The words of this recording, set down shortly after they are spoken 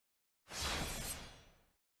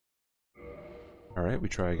Alright, we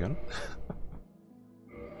try again.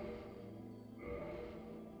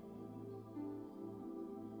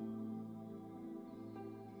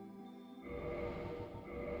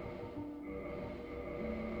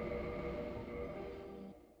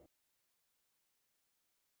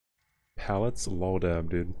 Pallets, low dab,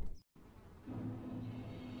 dude.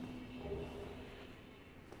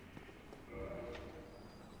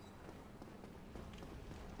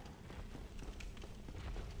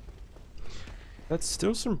 That's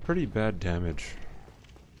still some pretty bad damage.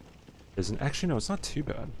 Isn't actually no, it's not too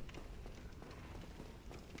bad.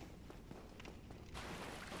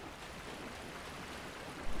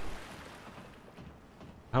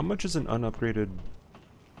 How much is an unupgraded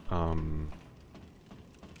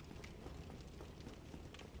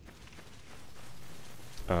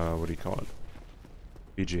what do you call it?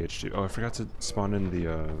 BGH2. Oh, I forgot to spawn in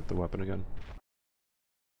the weapon again.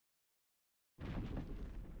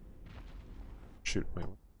 Shoot, wait,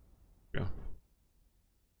 go.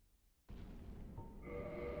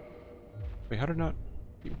 Wait, how did not...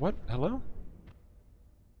 What? Hello?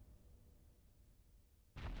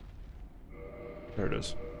 There it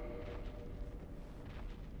is.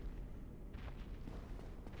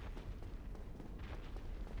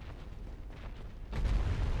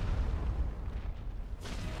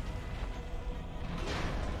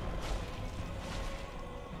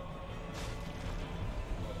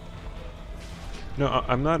 No,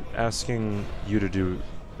 I'm not asking you to do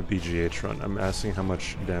a BGH run. I'm asking how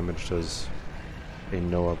much damage does a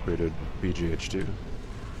no upgraded BGH do.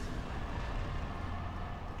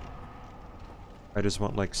 I just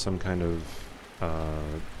want like some kind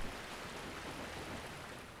of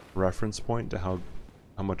reference point to how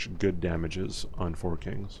much good damage is on Four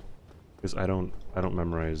Kings, because I don't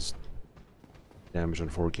memorize damage on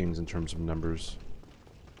Four Kings in terms of numbers.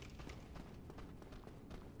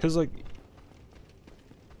 Because like,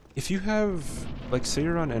 if you have, like, say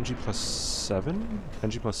you're on NG plus 7,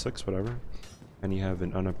 NG plus 6, whatever, and you have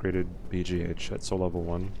an unupgraded BGH at soul level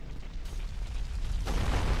 1,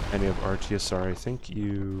 and you have RTSR, I think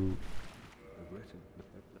you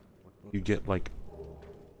get like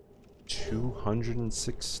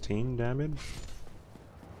 216 damage?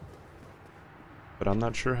 But I'm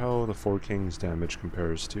not sure how the Four Kings damage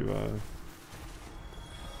compares to,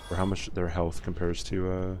 or how much their health compares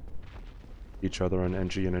to, each other on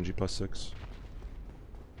NG and NG plus 6.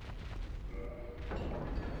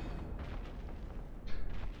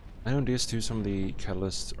 I know in DS2 some of the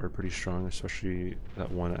catalysts are pretty strong, especially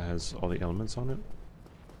that one that has all the elements on it.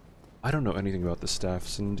 I don't know anything about the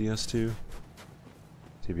staffs in DS2.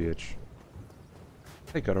 TBH.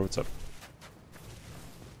 Hey Gutter, what's up?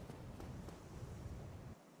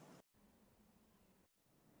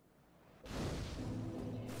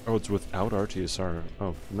 Oh, it's without RTSR.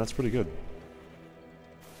 Oh, and that's pretty good.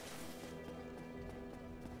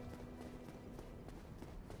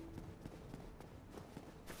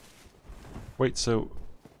 Wait, so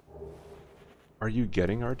are you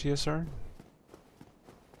getting RTSR?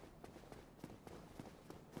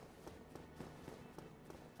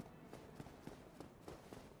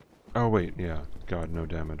 Oh wait, yeah. God, no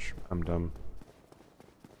damage. I'm dumb.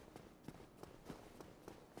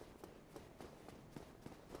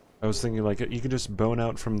 I was thinking like you could just bone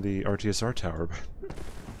out from the RTSR tower, but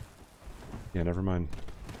yeah, never mind.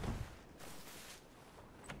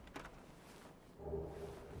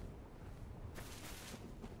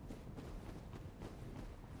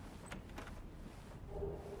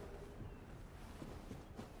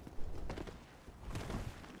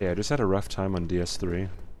 Yeah, I just had a rough time on DS3.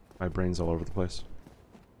 My brain's all over the place.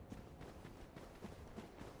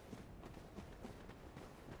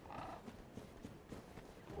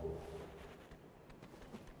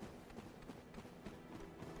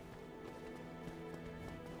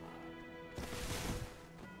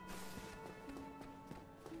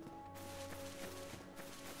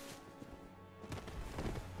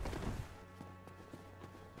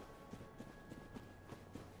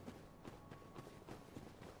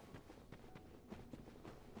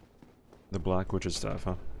 The Black Witch's Staff,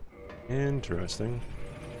 huh? Interesting.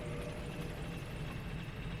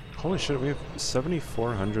 Holy shit, we have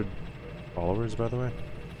 7,400 followers, by the way.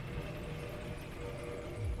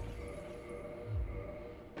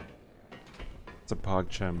 It's a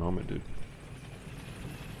PogChamp moment, dude.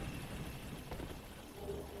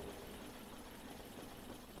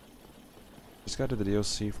 Just got to the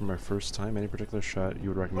DLC for my first time. Any particular shot you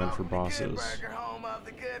would recommend for bosses?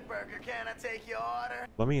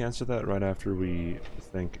 Let me answer that right after we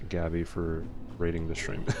thank Gabby for rating the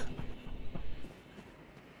stream.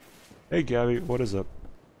 Hey Gabby, what is up?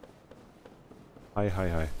 Hi, hi,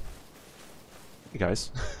 hi. Hey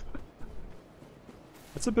guys.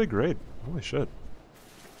 That's a big raid. Holy shit.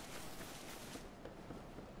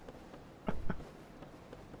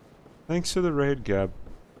 Thanks for the raid, Gab.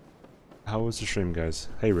 How was the stream, guys?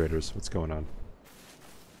 Hey raiders, what's going on?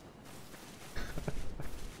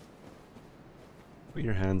 Put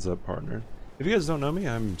your hands up, partner. If you guys don't know me,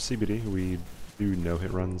 I'm CBD. We do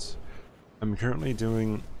no-hit runs. I'm currently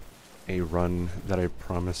doing a run that I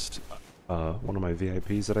promised one of my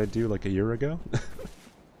VIPs that I'd do like a year ago.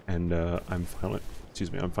 And I'm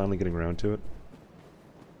finally getting around to it.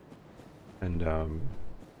 And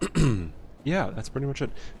yeah, that's pretty much it.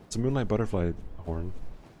 It's a Moonlight Butterfly Horn,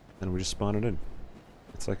 and we just spawn it in.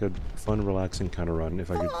 It's like a fun, relaxing kind of run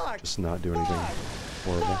if I could just not do anything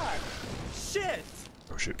horrible. Shit!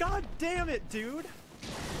 Oh shit. God damn it, dude!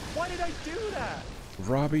 Why did I do that?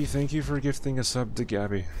 Robbie, thank you for gifting a sub to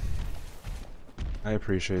Gabby. I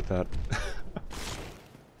appreciate that.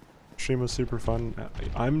 Stream was super fun.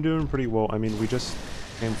 I'm doing pretty well. I mean, we just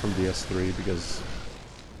came from DS3 because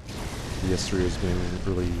DS3 was being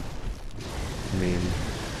really mean.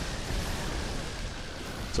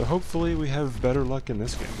 So hopefully we have better luck in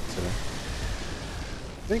this game today.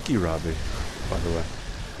 Thank you, Robbie, by the way.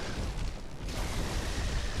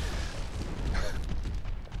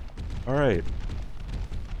 Alright.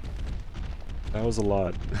 That was a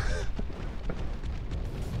lot.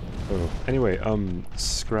 Oh, anyway,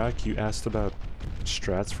 Scrack, you asked about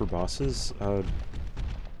strats for bosses. I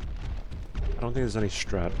don't think there's any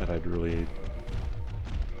strat that I'd really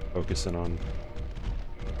focus in on.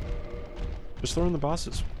 Just throw in the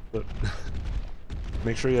bosses, but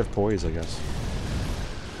make sure you have poise, I guess.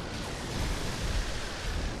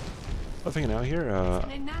 Love hanging out here. I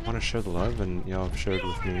want to share the love, and y'all have shared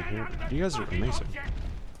with me here. You guys are amazing.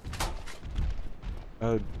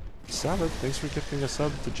 Salad, thanks for gifting a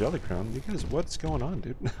sub to Jelly Crown. You guys, what's going on,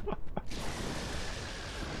 dude?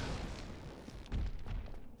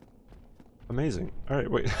 Amazing.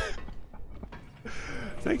 Alright, wait.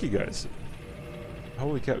 Thank you, guys.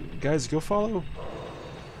 Holy cow. Guys, go follow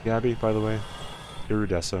Gabby, by the way.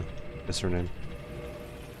 Iridessa is her name.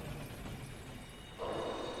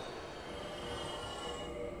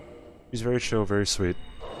 She's very chill, very sweet.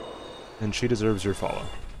 And she deserves your follow.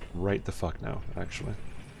 Right the fuck now, actually.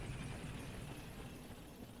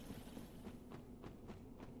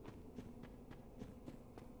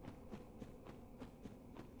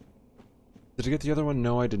 Did I get the other one?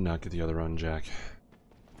 No, I did not get the other one, Jack.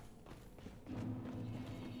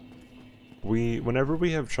 Whenever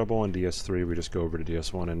we have trouble on DS3, we just go over to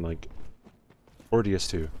DS1 and like... Or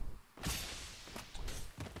DS2.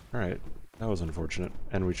 Alright, that was unfortunate.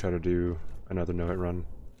 And we try to do another no-hit run.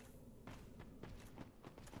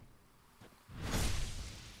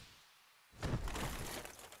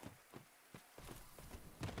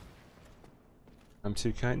 I'm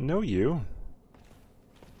too kind. No, you.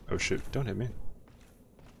 Oh shoot, don't hit me. I'm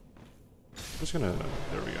just gonna...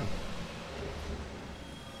 There we go.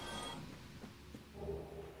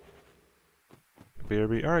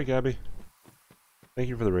 BRB. Alright, Gabby. Thank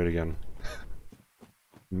you for the raid again.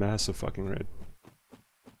 Massive fucking raid.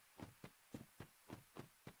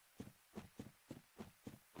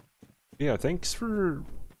 Yeah, thanks for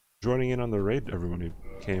joining in on the raid, everyone who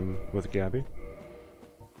came with Gabby.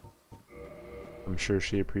 I'm sure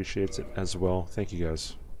she appreciates it as well. Thank you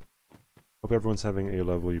guys. Hope everyone's having a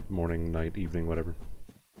lovely morning, night, evening, whatever.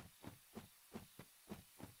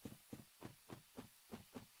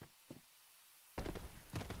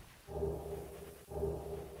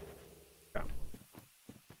 Yeah.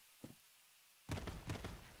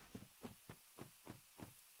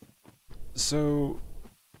 So,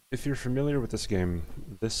 if you're familiar with this game,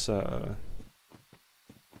 this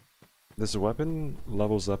weapon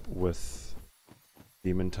levels up with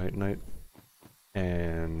Demon Titanite,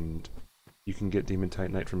 and you can get Demon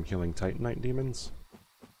Titanite from killing Titanite demons.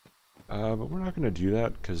 But we're not going to do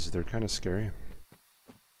that because they're kind of scary.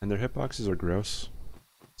 And their hitboxes are gross.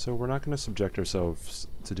 So we're not going to subject ourselves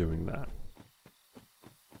to doing that.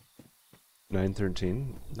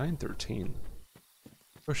 913? 913?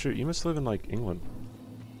 Oh shoot, you must live in like England.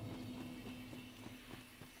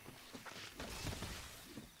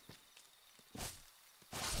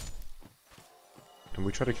 And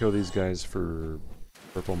we try to kill these guys for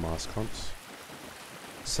purple moss clumps.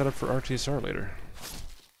 Set up for RTSR later.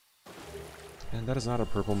 And that is not a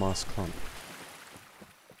purple moss clump.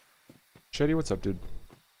 Shady, what's up, dude?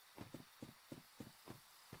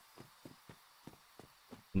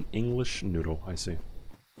 An English noodle, I see.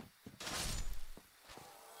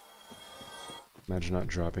 Imagine not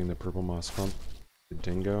dropping the purple moss clump. The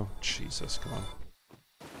dingo? Jesus, come on.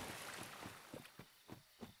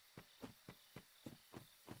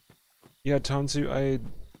 Yeah, Tanzu,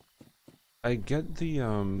 I get the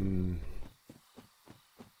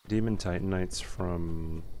Demon Titanites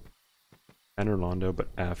from Anorlando, but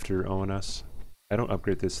after ONS. I don't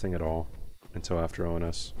upgrade this thing at all until after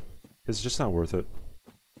ONS. It's just not worth it.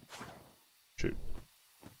 Shoot.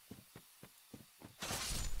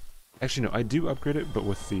 Actually, no, I do upgrade it, but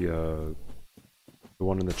with the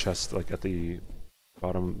one in the chest, like at the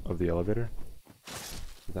bottom of the elevator.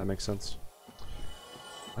 If that makes sense.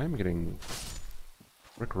 I'm getting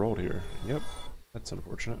rickrolled here. Yep, that's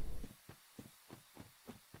unfortunate.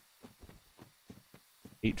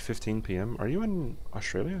 8:15 p.m. Are you in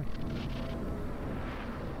Australia?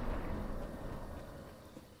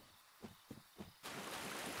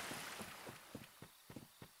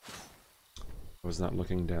 I was not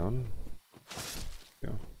looking down.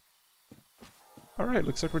 Go. Alright,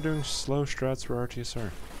 looks like we're doing slow strats for RTSR.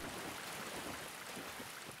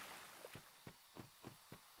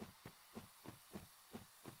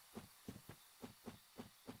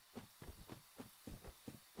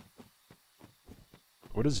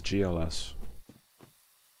 What is GLS?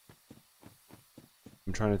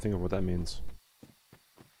 I'm trying to think of what that means.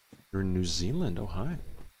 You're in New Zealand, oh hi.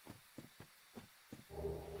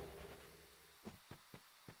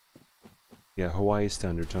 Yeah, Hawaii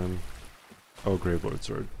Standard Time. Oh, Gravelord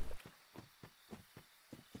Sword.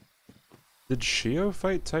 Did Shio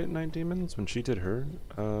fight Titanite demons when she did her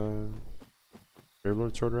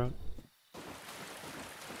Gravelord Sword route?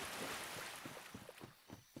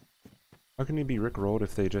 How can you be rickrolled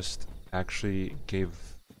if they just actually gave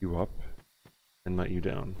you up and let you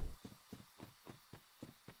down?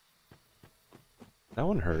 That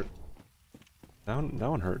one hurt. That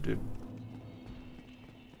one hurt, dude.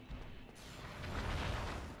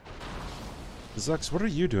 Zux, what are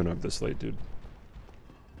you doing up this late, dude?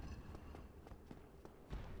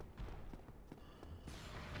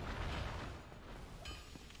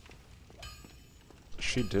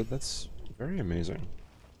 She did? That's very amazing.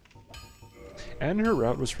 And her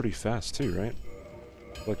route was pretty fast too, right?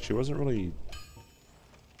 Like, she wasn't really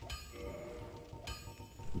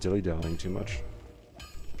dilly-dallying too much.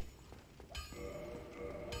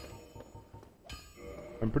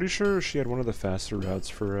 I'm pretty sure she had one of the faster routes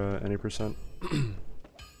for any percent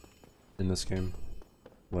in this game,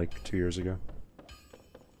 like 2 years ago.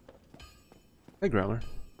 Hey, Growler.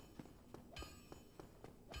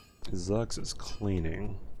 Zux is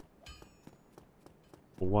cleaning.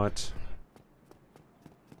 What?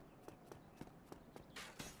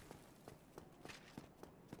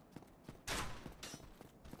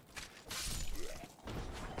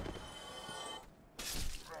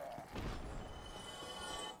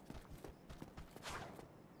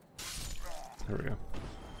 There we go.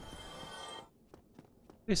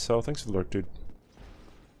 Hey, Sel, thanks for the lurk, dude.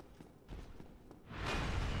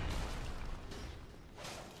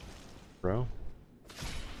 Bro.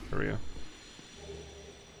 There we go.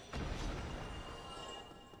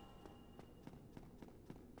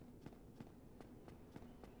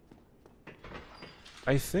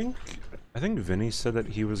 I think Vinny said that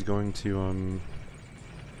he was going to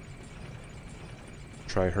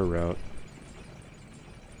try her route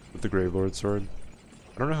with the Gravelord sword.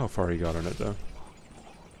 I don't know how far he got on it though.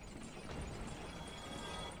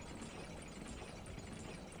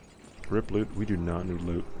 Rip loot, we do not need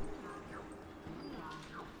loot.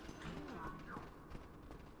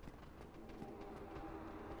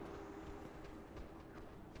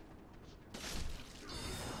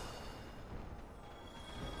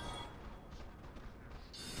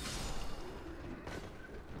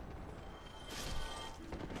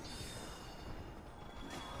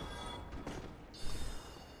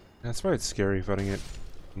 That's why it's scary fighting it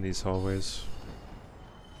in these hallways.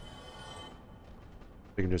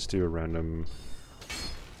 You can just do a random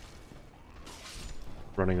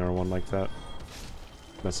running R1 like that.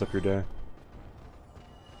 Mess up your day.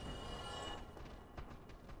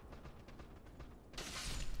 Is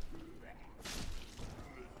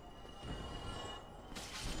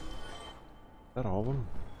that all of them?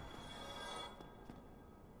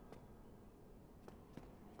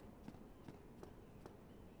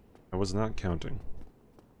 I was not counting.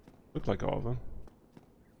 Looked like all of them.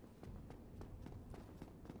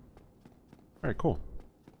 Alright, cool.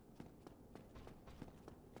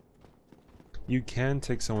 You can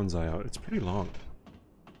take someone's eye out. It's pretty long.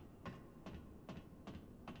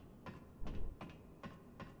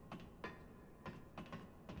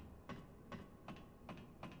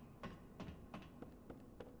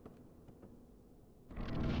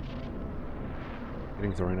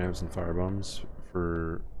 Getting throwing knives and firebombs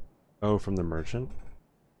for... Oh, from the merchant?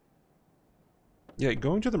 Yeah,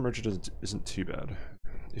 going to the merchant isn't too bad.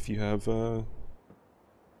 if you have the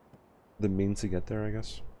means to get there, I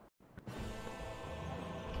guess.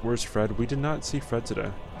 Where's Fred? We did not see Fred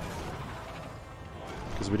today.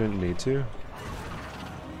 Because we didn't need to.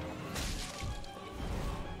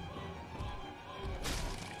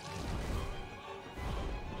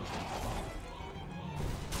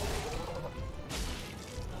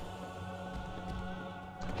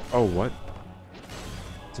 Oh, what?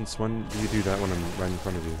 Since when do you do that when I'm right in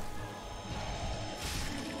front of you?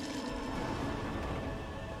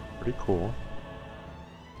 Pretty cool.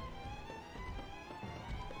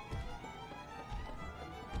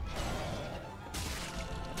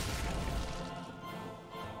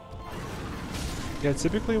 Yeah,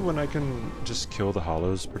 typically when I can just kill the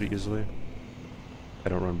hollows pretty easily, I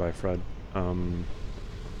don't run by Fred. In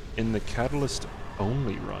the Catalyst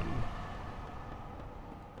only run,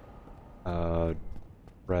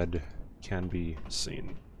 Fred can be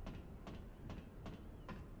seen.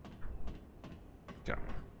 Okay.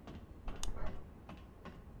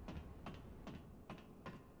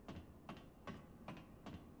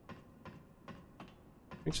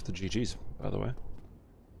 Thanks for the GGs, by the way.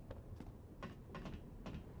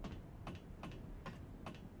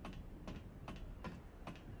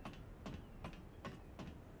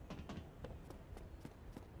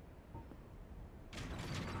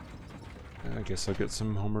 I guess I'll get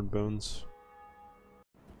some Homeward Bones.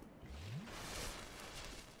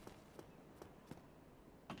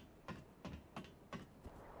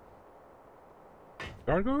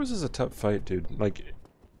 Gargoyles is a tough fight, dude. Like,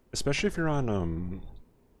 especially if you're on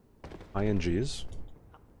INGs.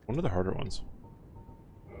 One of the harder ones.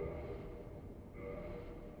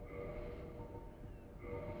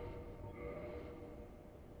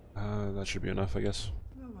 That should be enough, I guess.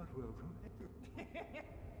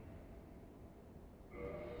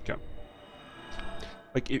 Okay.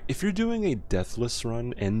 Like, if you're doing a deathless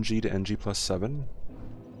run, NG to NG plus 7,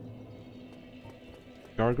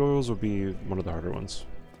 Gargoyles will be one of the harder ones.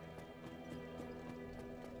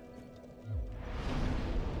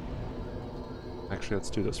 Actually, let's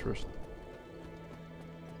do this first.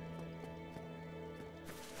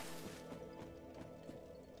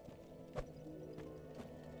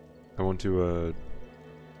 I won't do a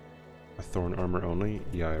Thorn Armor only?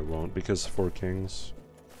 Yeah, I won't, because 4 Kings.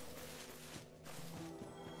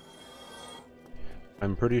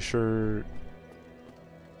 I'm pretty sure,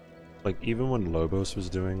 like, even when Lobos was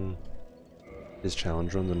doing his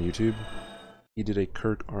challenge runs on YouTube, he did a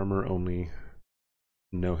Kirk Armor only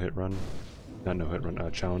no-hit run. Not no-hit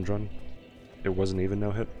run, challenge run. It wasn't even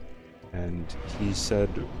no-hit. And he said,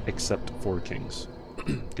 except 4 Kings.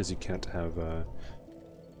 Because you can't have a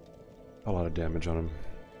lot of damage on him.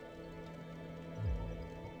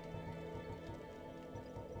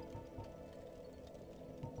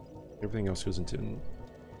 Everything else goes into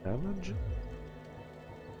damage?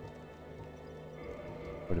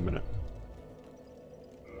 Wait a minute.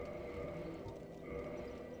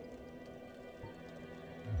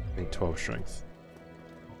 I need 12 strength.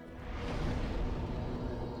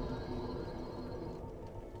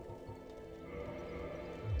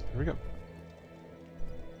 Here we go.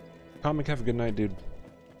 Comic, have a good night, dude.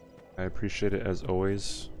 I appreciate it as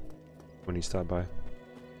always when you stop by.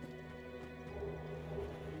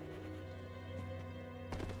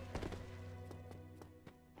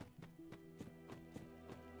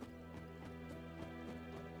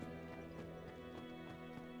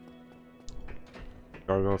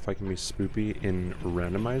 Gargoyle, if I can be spoopy in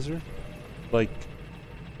randomizer? Like,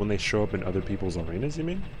 when they show up in other people's arenas, you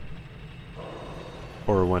mean?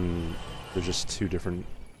 Or when they're just 2 different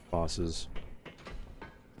bosses?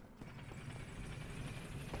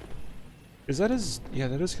 Is that as... yeah,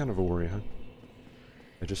 that is kind of a worry, huh?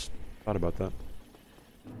 I just thought about that.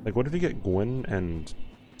 Like, what if you get Gwyn and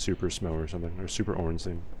Super Smough or something? Or Super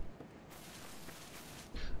Ornstein?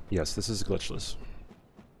 Yes, this is glitchless.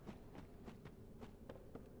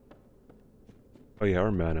 Oh yeah,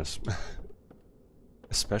 or Manus.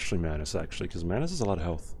 Especially Manus, actually, because Manus has a lot of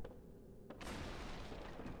health.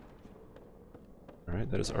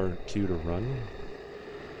 Alright, that is our cue to run.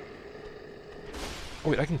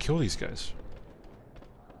 Oh wait, I can kill these guys.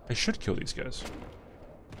 I should kill these guys.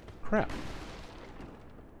 Crap.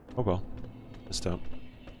 Oh well. Missed out.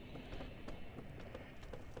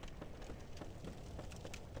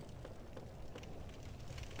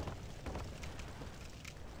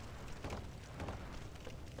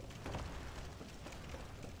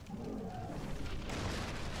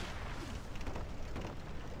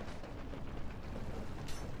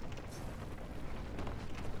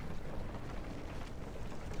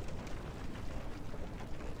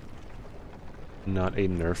 Not a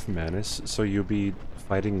nerf Manus, so you'll be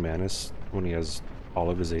fighting Manus when he has all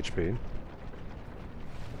of his HP.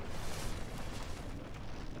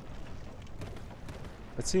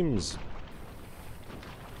 That seems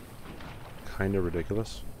kind of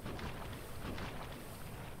ridiculous.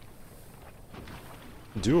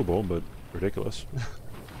 Doable, but ridiculous.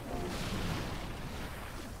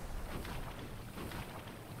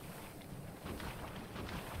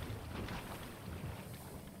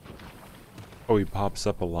 Oh, he pops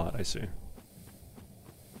up a lot, I see.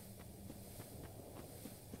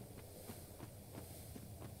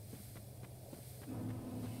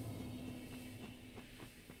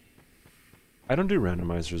 I don't do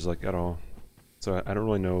randomizers like at all, so I don't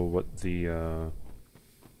really know what the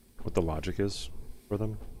logic is for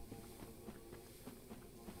them.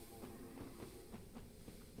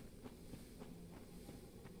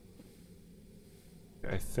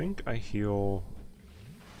 I think I heal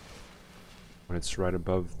when it's right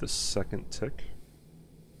above the second tick.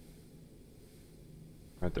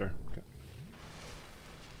 Right there. Okay.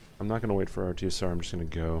 I'm not gonna wait for RTSR, I'm just gonna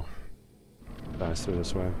go faster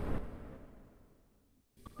this way.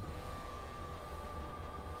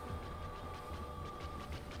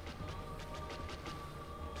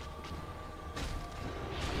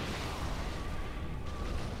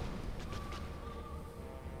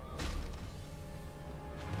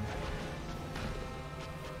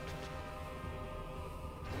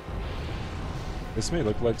 This may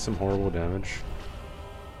look like some horrible damage,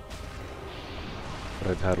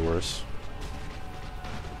 but I've had worse.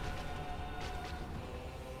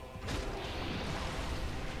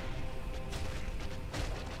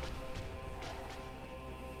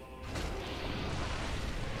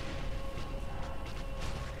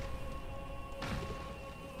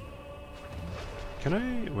 Can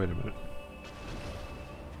I... wait a minute.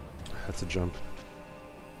 That's a jump.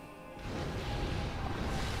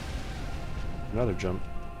 Another jump.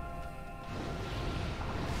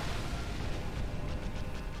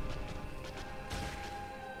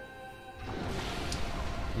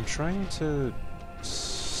 I'm trying to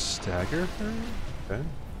stagger her? Okay.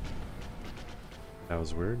 That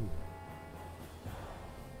was weird.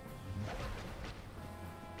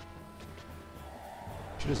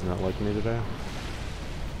 She does not like me today.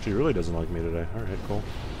 She really doesn't like me today. Alright, cool.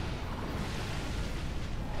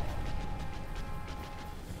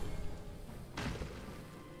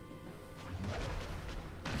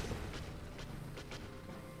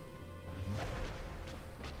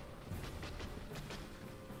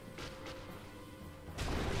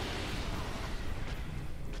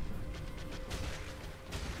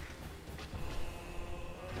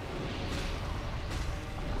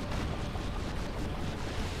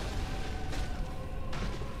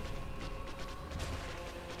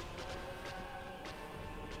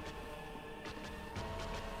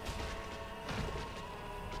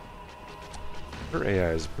 Her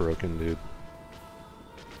AI is broken, dude.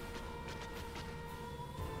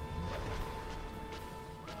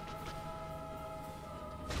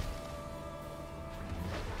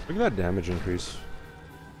 Look at that damage increase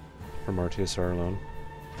from RTSR alone.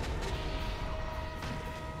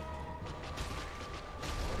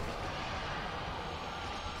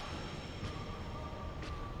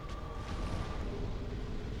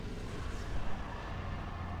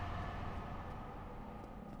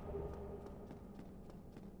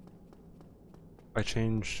 I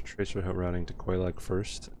changed tracer hit routing to Quelaag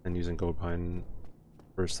first, and using Golem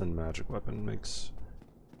first and magic weapon makes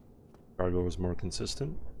Gargoyles more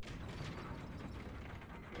consistent.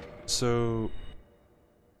 So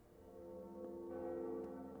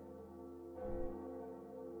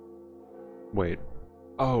wait.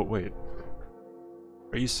 Oh wait.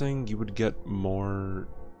 Are you saying you would get more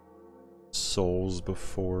souls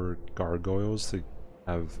before Gargoyles to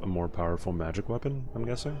have a more powerful magic weapon, I'm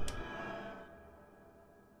guessing?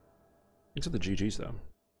 Thanks for the GGs though.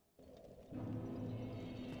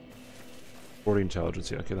 40 intelligence,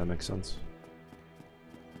 yeah, okay, that makes sense.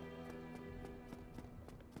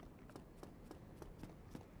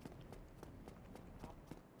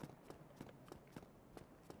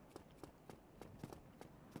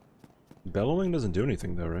 Bellowing doesn't do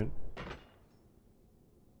anything though, right?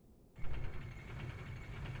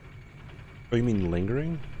 Oh, you mean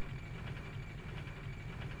lingering?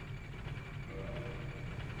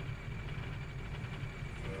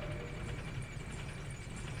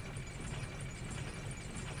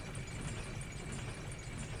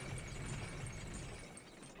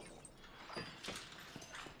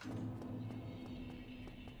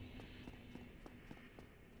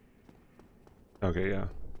 Okay, yeah.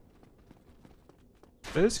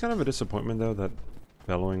 It is kind of a disappointment though that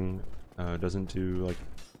bellowing doesn't do like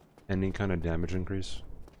any kind of damage increase.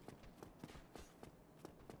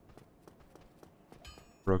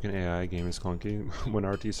 Broken AI, game is clunky. When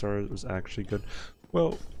RT-Star was actually good.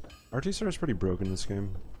 Well, RT-Star is pretty broken in this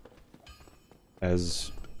game.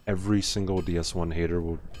 As every single DS1 hater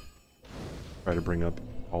will try to bring up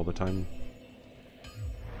all the time.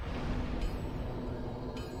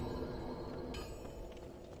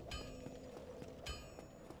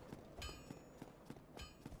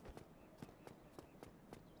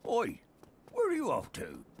 Oi, where are you off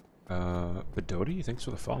to? Bedoti, thanks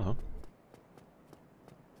for the follow.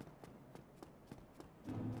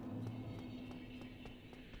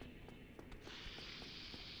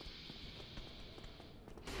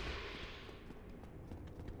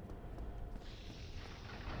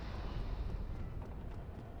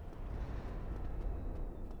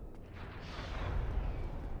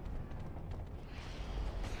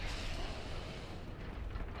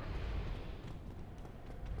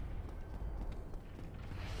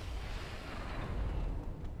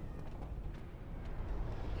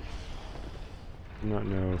 I do not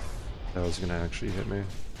know if that was gonna actually hit me.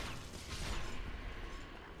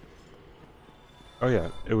 Oh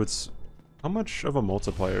yeah, it was... How much of a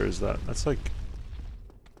multiplier is that? That's like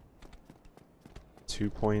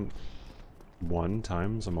 2.1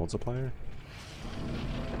 times a multiplier?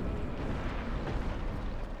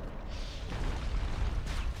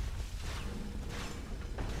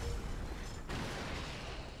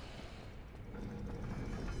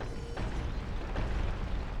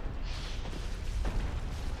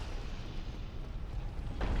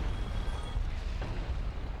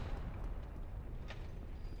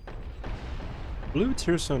 Blue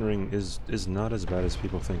Tearstone Ring is not as bad as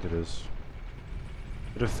people think it is.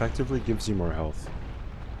 It effectively gives you more health.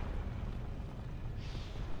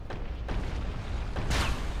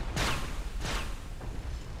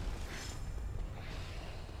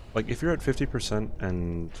 Like, if you're at 50%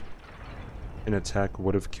 and an attack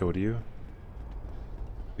would have killed you,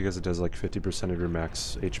 because it does like 50% of your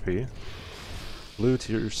max HP, Blue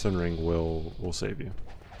Tearstone Ring will save you.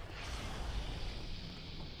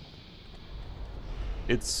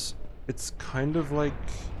 It's kind of like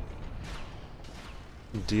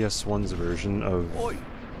DS1's version of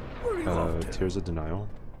Tears of Denial.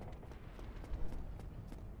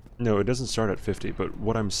 No, it doesn't start at 50, but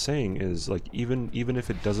what I'm saying is, like, even if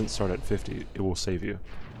it doesn't start at 50, it will save you.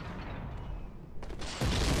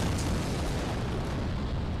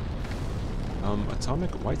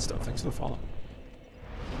 Atomic White Stuff, thanks for the follow.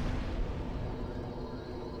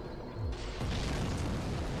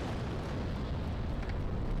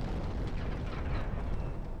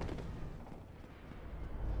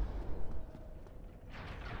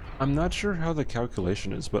 I'm not sure how the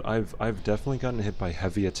calculation is, but I've definitely gotten hit by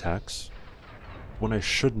heavy attacks when I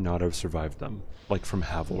should not have survived them, like from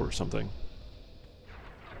Havel or something.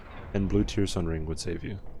 And Blue Tearstone Ring would save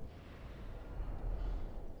you.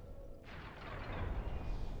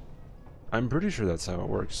 I'm pretty sure that's how it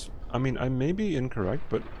works. I mean, I may be incorrect,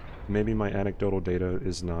 but maybe my anecdotal data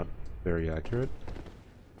is not very accurate.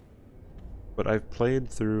 But I've played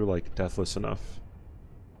through, like, Deathless enough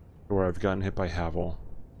where I've gotten hit by Havel.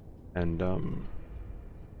 And,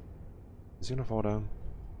 is he gonna fall down?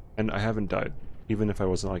 And I haven't died, even if I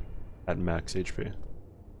wasn't, like, at max HP.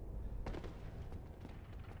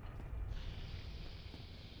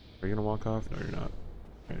 Are you gonna walk off? No, you're not.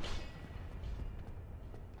 Right.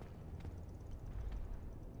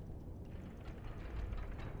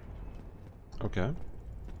 Okay.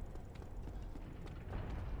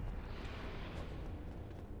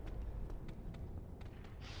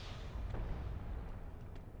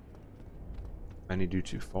 I need you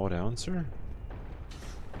to fall down, sir.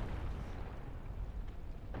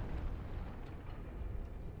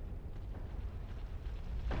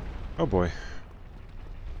 Oh boy.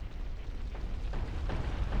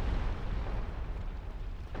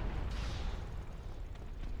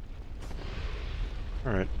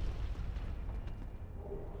 All right.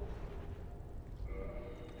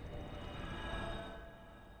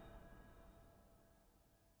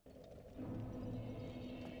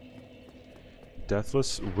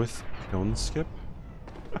 Deathless with Kiln Skip?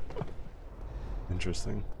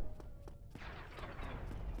 Interesting.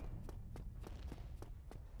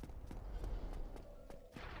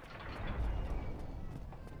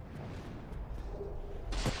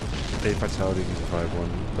 A fatality can survive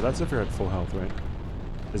one, but that's if you're at full health, right?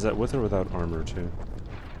 Is that with or without armor too?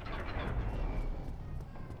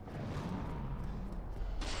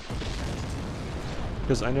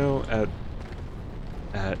 Because I know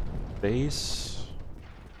at base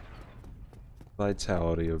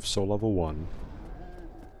vitality of soul level 1,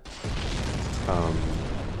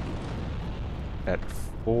 at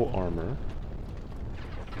full armor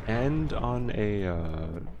and on a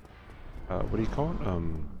what do you call it?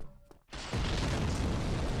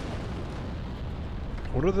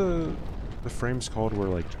 What are the frames called where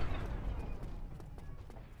like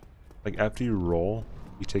after you roll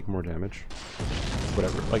you take more damage?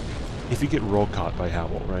 Whatever. Like if you get roll caught by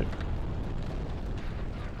Howl, right?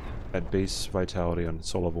 At base vitality on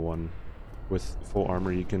soul level 1 with full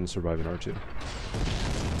armor you can survive an R2.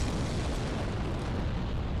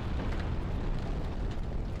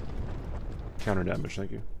 Counter damage,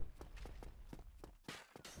 thank you.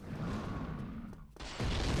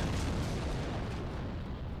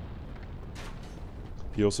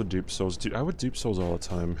 You also dupe souls. Dude, I would dupe souls all the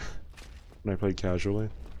time when I played casually.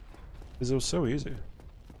 Because it was so easy.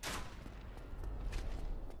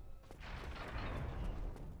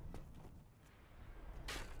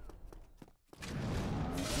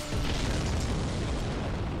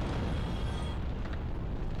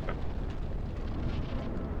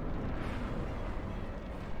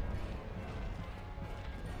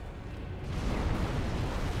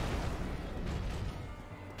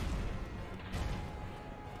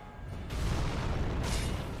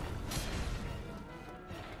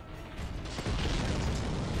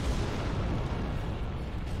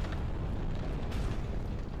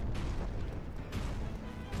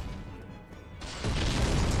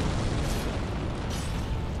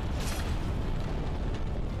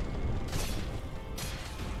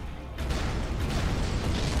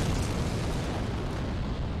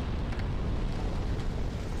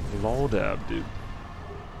 Lol dab, dude.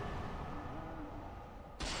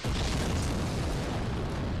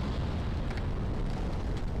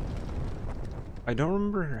 I don't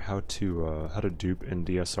remember how to dupe in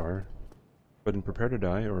DSR, but in Prepare to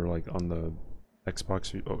Die or like on the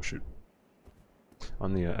Xbox, oh shoot,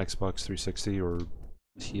 on the Xbox 360 or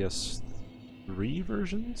PS3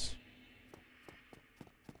 versions,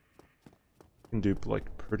 you can dupe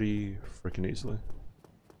like pretty freaking easily.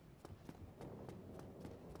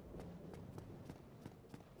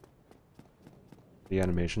 The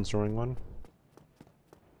animation storing one?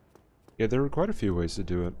 Yeah, there were quite a few ways to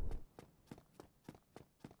do it.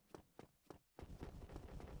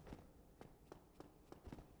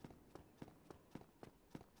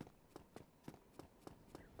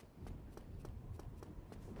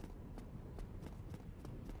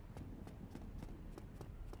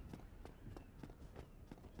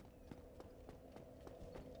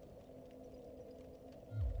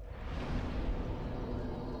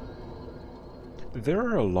 There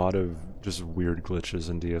are a lot of just weird glitches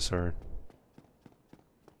in DSR.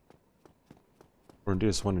 Or in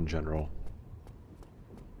DS1 in general.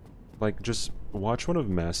 Like, just watch one of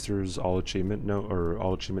Master's all achievement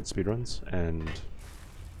speedruns, and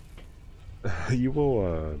you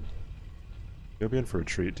will, you'll be in for a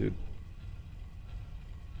treat, dude.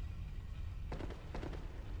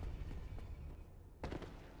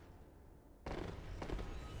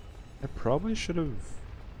 I probably should have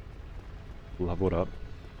leveled up,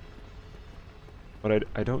 but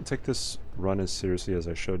I don't take this run as seriously as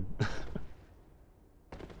I should.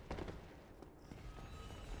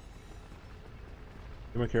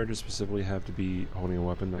 Do my characters specifically have to be holding a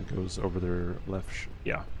weapon that goes over their left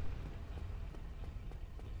yeah.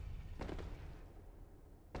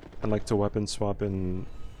 I'd like to weapon swap in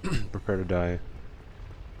Prepare to Die.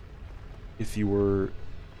 If you were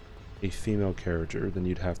a female character, then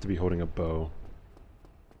you'd have to be holding a bow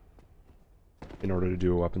in order to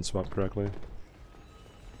do a weapon swap correctly.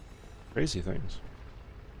 Crazy things.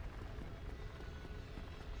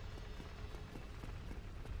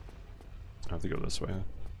 I have to go this way.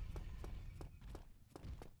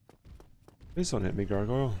 Please don't hit me,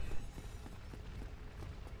 Gargoyle.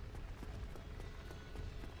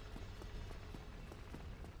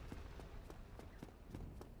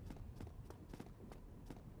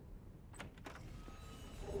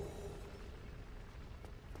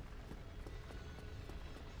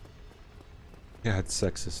 Yeah, it's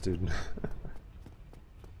sexist, dude.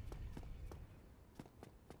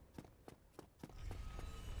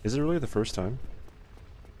 Is it really the first time?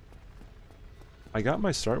 I got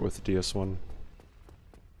my start with DS1.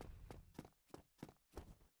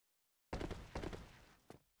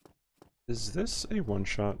 Is this a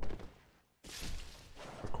one-shot?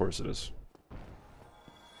 Of course it is.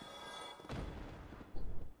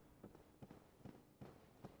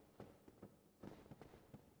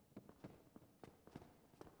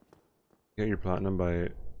 Get your platinum by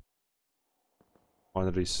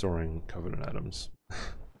quantity storing Covenant items.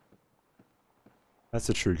 That's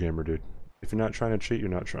a true gamer, dude. If you're not trying to cheat, you're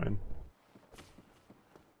not trying.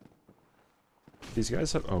 These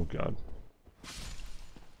guys have— oh god.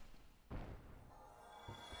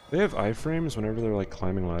 They have iframes whenever they're like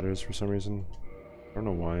climbing ladders for some reason. I don't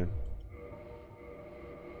know why.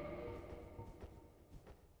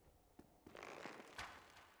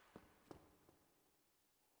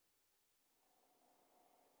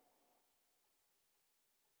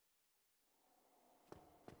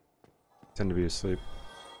 Tend to be asleep.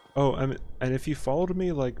 Oh, and if you followed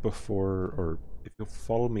me like before, or if you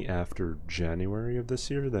followed me after January of this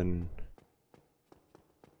year, then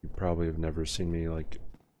you probably have never seen me like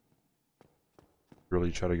really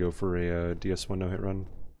try to go for a DS1 no-hit run.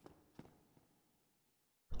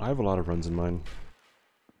 I have a lot of runs in mind.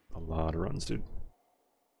 A lot of runs, dude.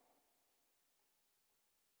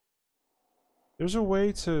 There's a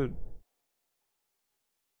way to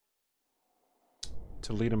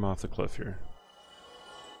lead him off the cliff here.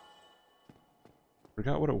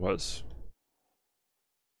 Forgot what it was.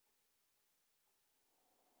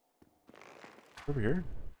 Over here?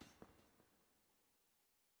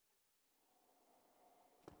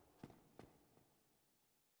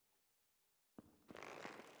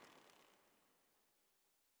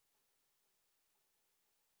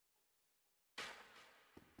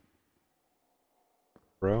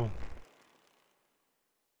 Bro.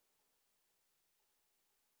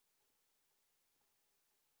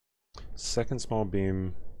 Second small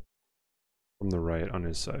beam from the right on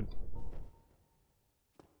his side.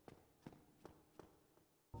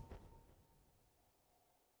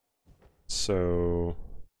 So...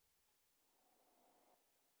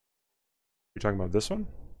 you're talking about this one?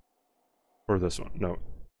 Or this one? No.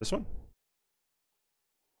 This one?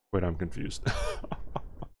 Wait, I'm confused.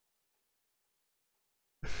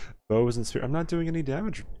 Bows and spear. I'm not doing any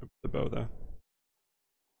damage with the bow, though.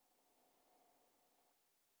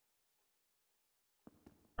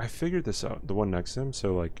 I figured this out. The one next to him,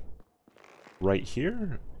 so like... right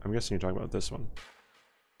here? I'm guessing you're talking about this one.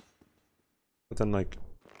 But then like...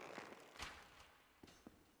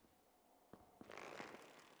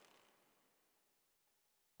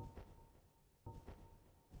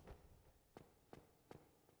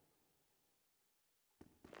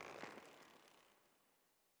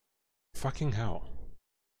 fucking hell.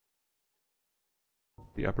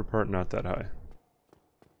 The upper part not that high.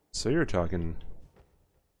 So you're talking...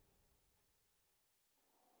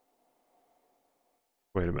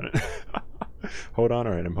 wait a minute. Hold on,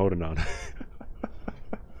 alright, I'm holding on.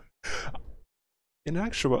 In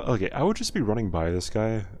actual... okay, I would just be running by this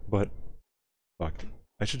guy, but... fuck.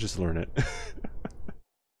 I should just learn it.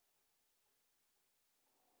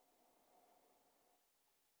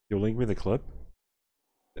 You'll link me the clip?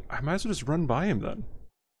 I might as well just run by him then.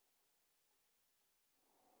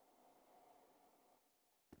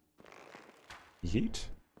 Yeet?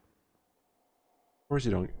 Of course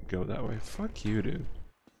you don't go that way. Fuck you, dude.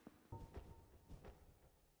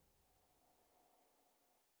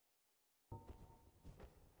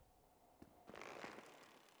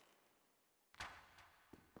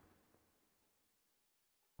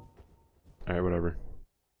 Alright, whatever.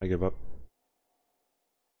 I give up.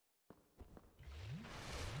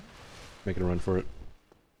 Making a run for it.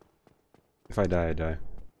 If I die, I die.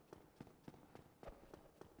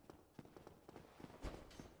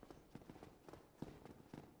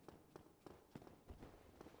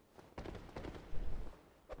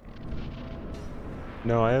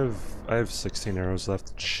 No, I have 16 arrows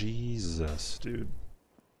left. Jesus, dude.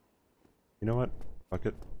 You know what? Fuck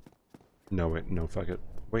it. No, wait, no, fuck it.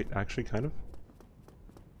 Wait, actually, kind of?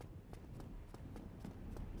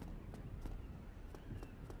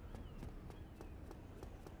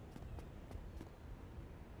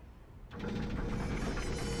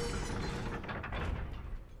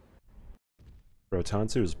 Bro,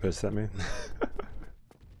 Tansu is pissed at me.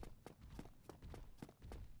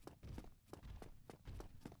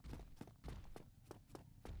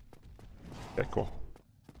 Okay, cool.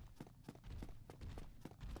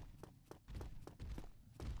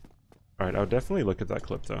 Alright, I'll definitely look at that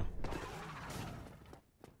clip though.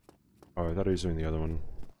 Oh, I thought he was doing the other one.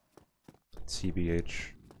 TBH.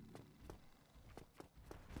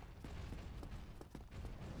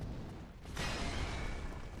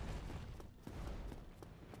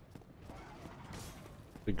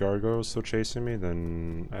 The Gargoyles still chasing me,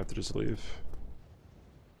 then I have to just leave.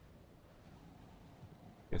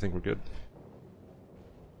 I think we're good.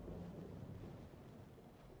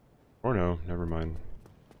 Or no, never mind.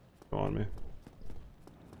 Go on me.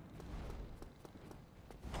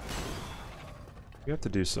 We have to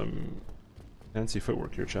do some fancy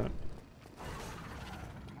footwork here, chat.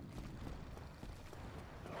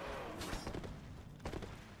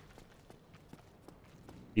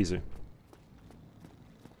 Easy.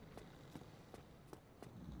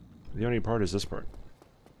 The only part is this part.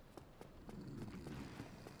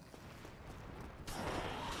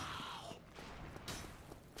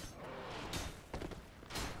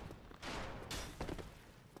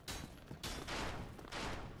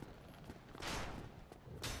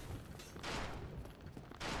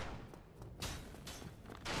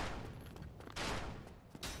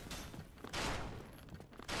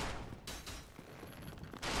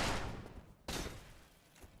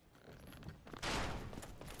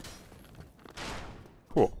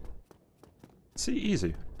 See,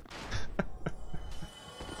 easy.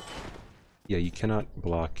 Yeah, you cannot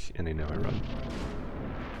block in a no-hit run.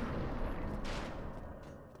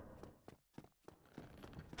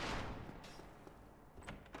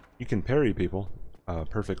 You can parry people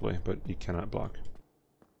perfectly, but you cannot block.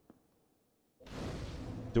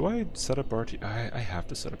 Do I set up RT? I have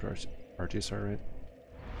to set up RTSR, right?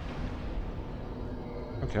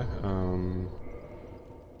 Okay,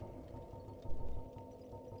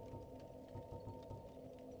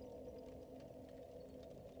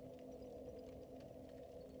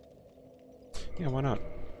 yeah, why not?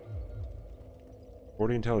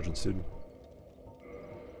 40 intelligence, dude.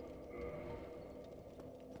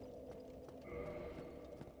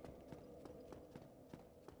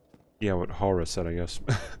 Yeah, what Hara said, I guess.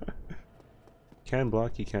 Can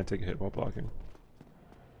block, you can't take a hit while blocking.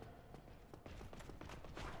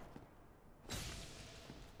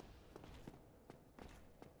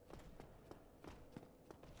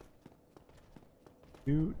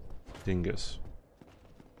 You dingus.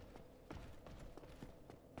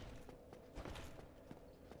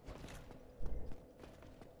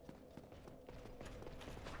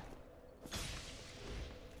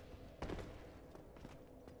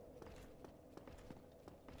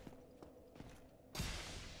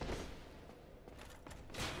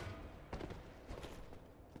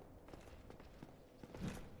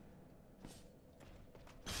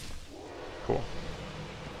 Cool.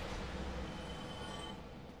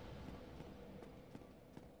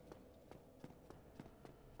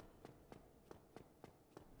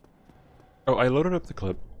 Oh, I loaded up the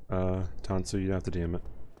clip, Tansu, you don't have to DM it.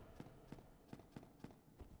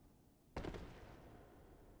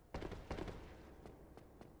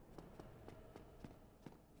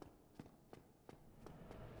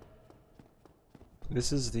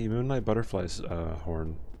 This is the Moonlight Butterfly's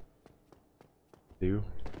horn. Do?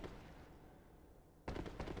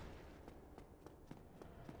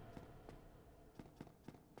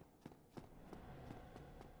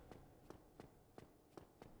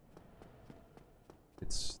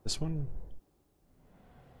 It's this one?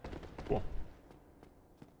 Cool.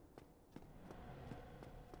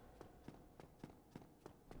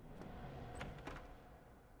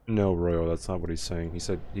 No, Royal, that's not what he's saying. He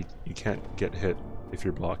said you can't get hit if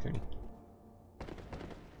you're blocking.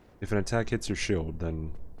 If an attack hits your shield,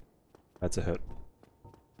 then that's a hit.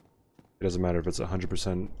 It doesn't matter if it's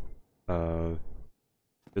 100%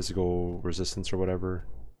 physical resistance or whatever.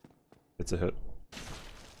 It's a hit.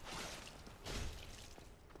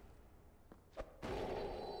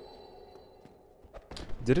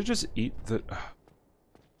 Did it just eat the...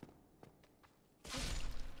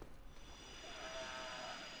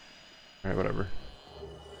 Alright, whatever.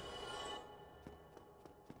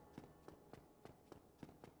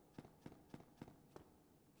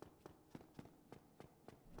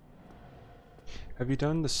 Have you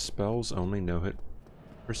done the spells only no-hit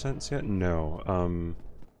percents yet? No.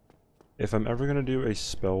 If I'm ever gonna do a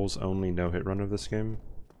spells only no-hit run of this game,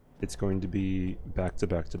 it's going to be back to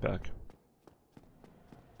back to back.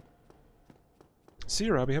 See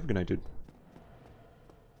you, Robbie. Have a good night, dude.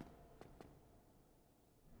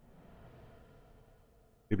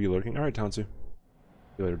 Maybe you lurking? Alright, Tansu. See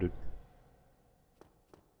you later, dude.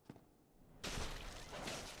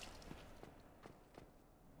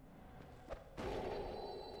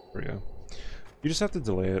 There we go. You just have to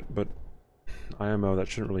delay it, but IMO, that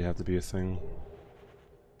shouldn't really have to be a thing.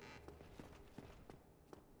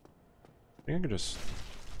 I think I could just...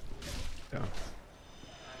 yeah.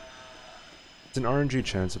 It's an RNG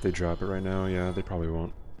chance if they drop it right now. Yeah, they probably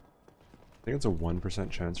won't. I think it's a 1%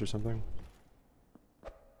 chance or something.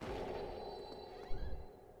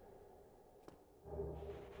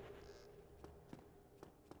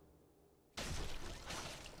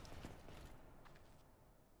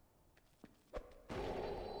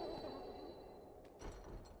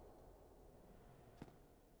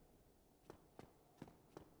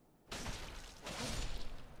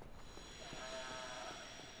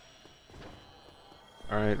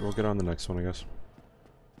 Alright, we'll get on the next one, I guess.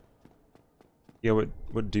 Yeah,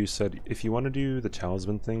 what Deuce said, if you want to do the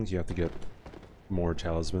talisman things, you have to get more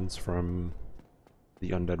talismans from the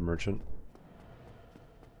undead merchant.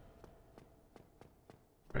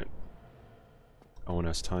 Right.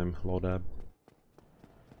 ONS time, Loldab.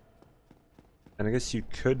 And I guess you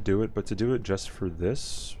could do it, but to do it just for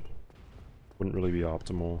this wouldn't really be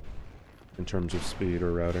optimal in terms of speed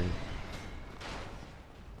or routing.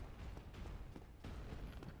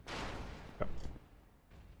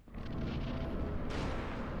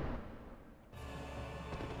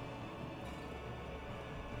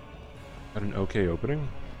 Got an okay opening.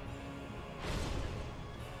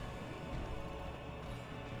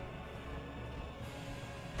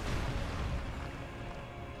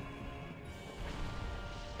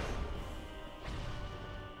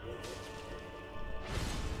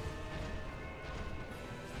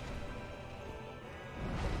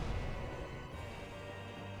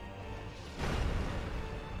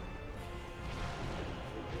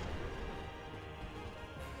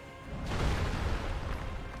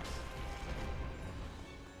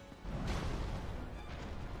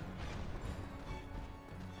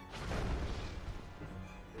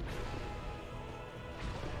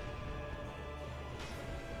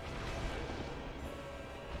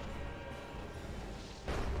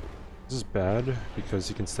 This is bad because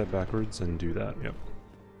he can step backwards and do that, yep.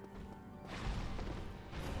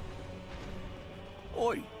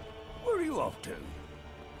 Oi, where are you off to?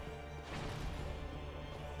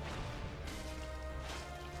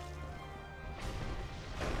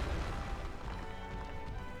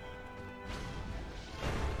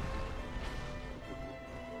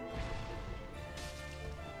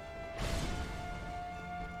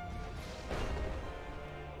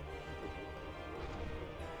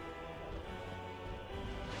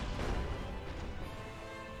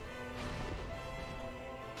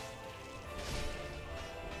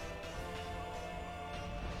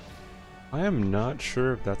 I am not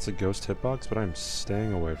sure if that's a ghost hitbox, but I'm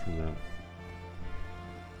staying away from that.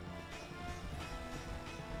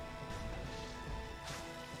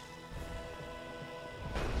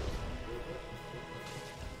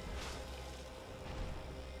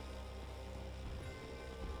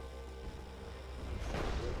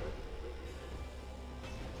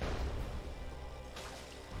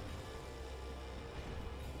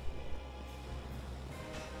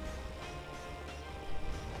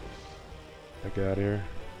 Get out of here.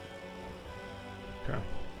 Okay.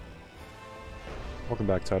 Welcome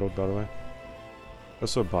back, Titled, by the way.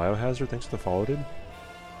 Also a biohazard, thanks for the follow, dude.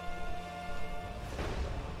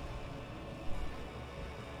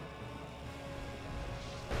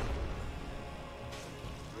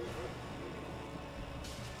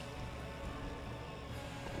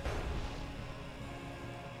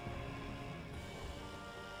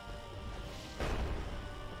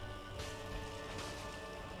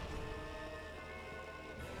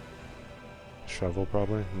 Shovel,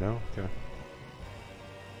 probably? No? Okay.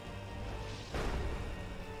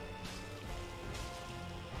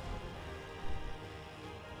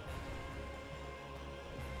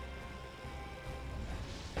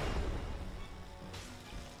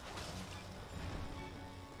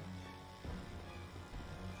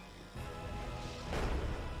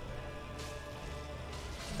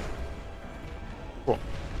 Cool.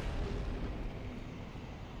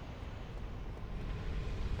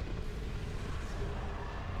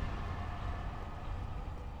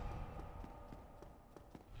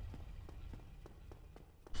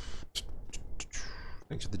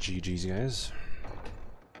 Thanks for the GGs, guys.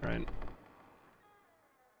 Alright.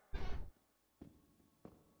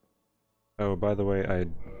 Oh, by the way,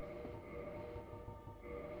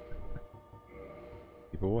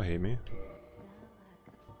 people will hate me.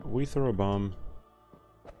 We throw a bomb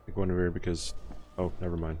at Gwynr because... Oh,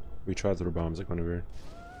 never mind. We tried to throw bombs at Gwynr.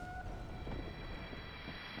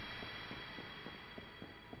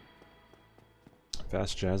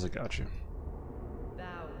 Fast Jazz, I got you.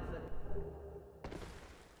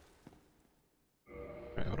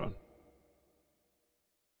 Alright, hold on.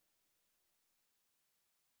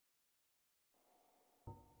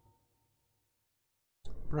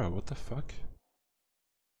 Bro, what the fuck?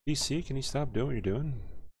 DC, can you stop doing what you're doing?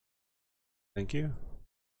 Thank you.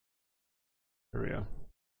 There we go.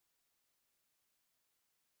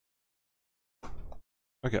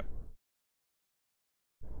 Okay.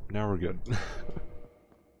 Now we're good.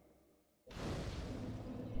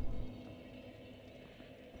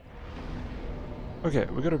 Okay,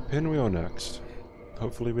 we got a Pinwheel next.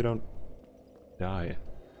 Hopefully we don't die.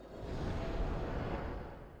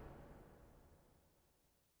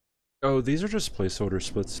 Oh, these are just placeholder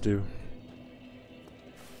splits, too.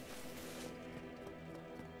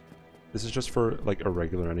 This is just for, like, a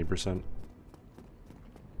regular any percent.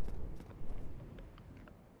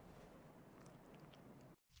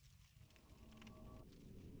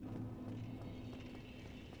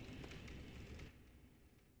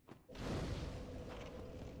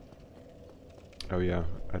 Oh yeah,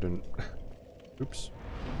 I didn't... Oops.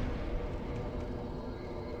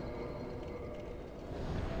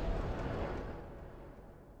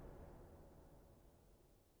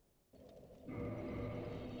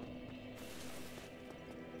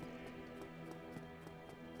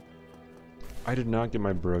 I did not get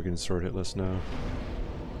my broken sword hitless now.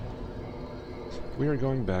 We are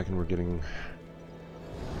going back and we're getting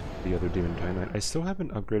the other Demon Titanite. I still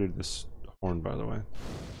haven't upgraded this horn, by the way.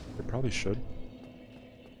 I probably should.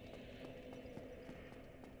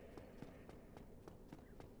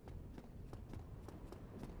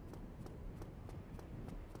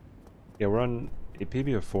 Yeah, we're on a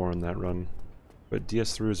PB of 4 on that run, but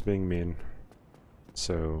DS3 is being mean,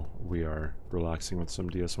 so we are relaxing with some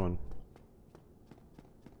DS1.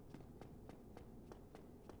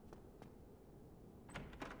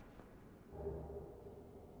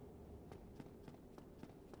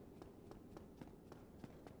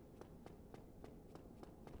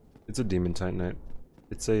 It's a Demon Titanite.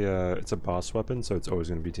 It's a boss weapon, so it's always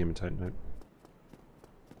going to be Demon Titanite.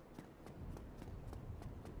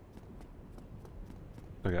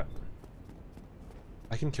 Okay.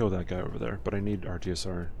 I can kill that guy over there, but I need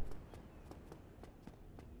RTSR.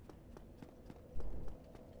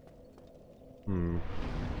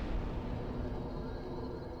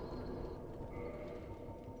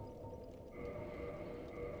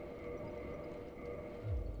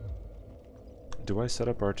 Do I set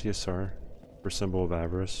up RTSR for Symbol of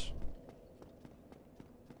Avarice?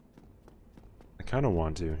 I kind of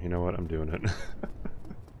want to. You know what? I'm doing it.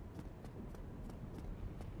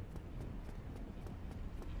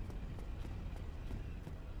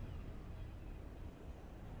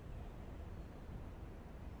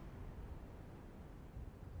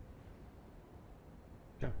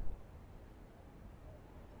 Yeah.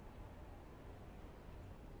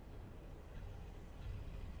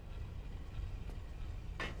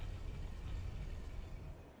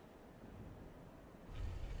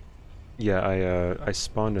 Yeah, I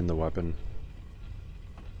spawned in the weapon.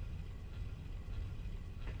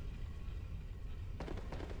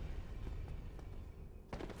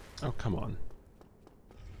 Oh, come on.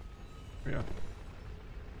 Yeah.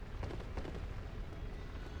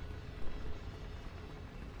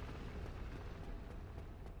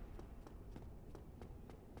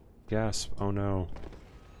 Gasp. Oh no.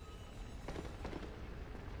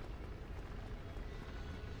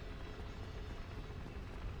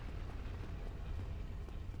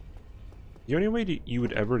 The only way you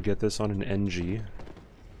would ever get this on an NG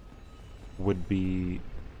would be,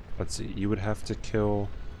 let's see, you would have to kill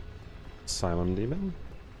Asylum Demon.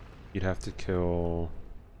 You'd have to kill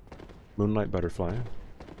Moonlight Butterfly.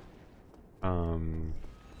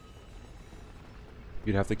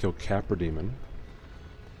 You'd have to kill Capra Demon.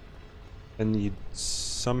 And you'd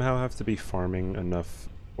somehow have to be farming enough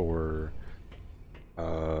for,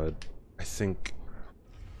 I think,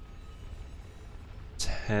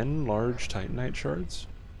 10 large Titanite shards.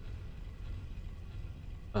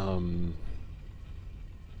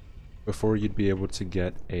 Before you'd be able to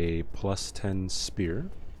get a +10 spear,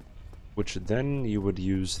 which then you would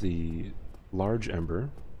use the large ember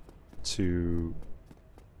to,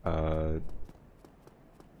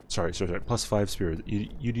 sorry, +5 spear.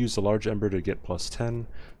 You'd use the large ember to get +10,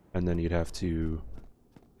 and then you'd have to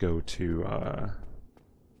go to,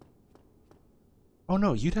 oh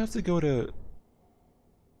no, you'd have to go to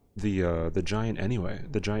the giant anyway,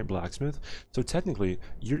 the giant blacksmith. So technically,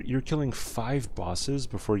 you're killing 5 bosses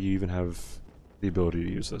before you even have the ability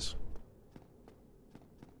to use this.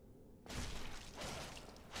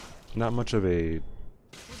 Not much of a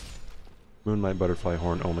Moonlight Butterfly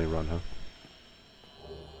Horn only run, huh?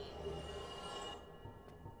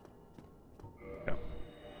 Yeah.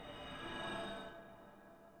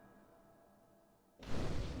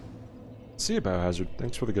 See you, Biohazard.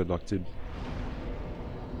 Thanks for the good luck, dude.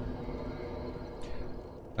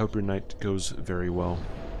 I hope your night goes very well.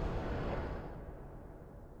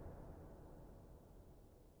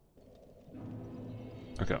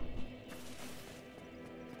 Okay.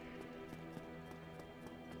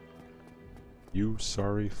 You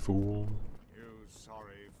sorry fool. You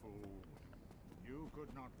sorry fool. You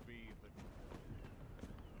could not be the...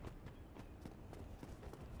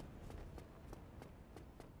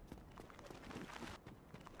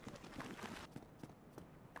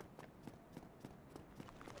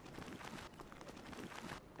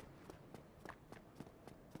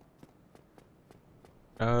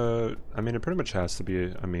 I mean, it pretty much has to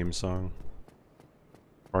be a meme song.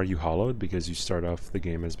 Are you hollowed? Because you start off the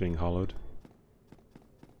game as being hollowed.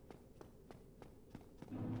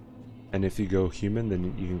 And if you go human, then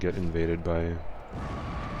you can get invaded by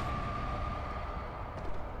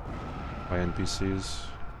NPCs.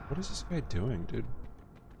 What is this guy doing, dude?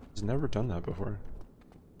 He's never done that before.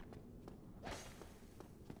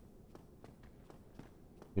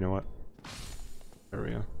 You know what? There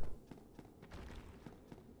we go.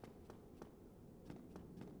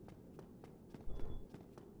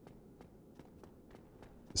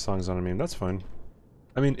 The song's on a meme. That's fine.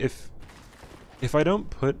 I mean, if I don't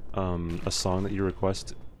put a song that you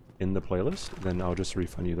request in the playlist, then I'll just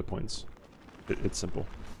refund you the points. It's simple.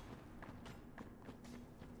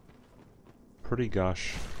 Pretty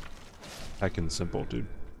gosh heckin' simple, dude.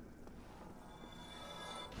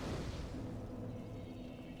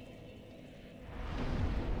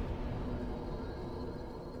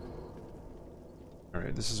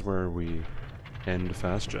 Alright, this is where we end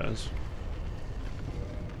Fast Jazz.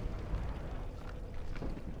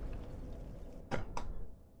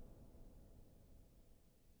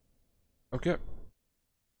 Okay.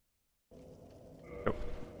 Yep.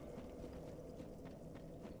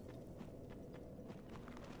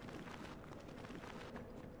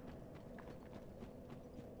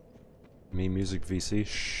 Me music VC.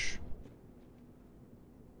 Shh.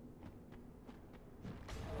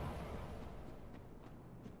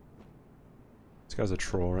 This guy's a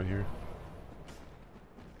troll right here.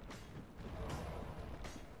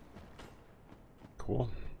 Cool.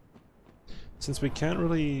 Since we can't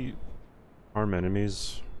really harm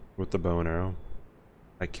enemies with the bow and arrow,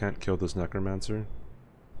 I can't kill this necromancer,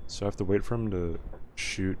 so I have to wait for him to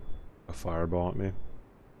shoot a fireball at me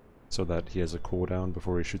so that he has a cooldown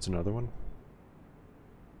before he shoots another one.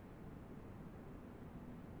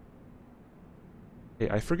 Hey,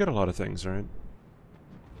 I forget a lot of things, right?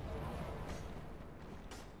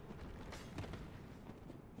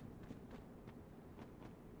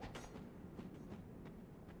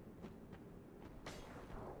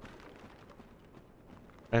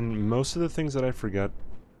 And most of the things that I forget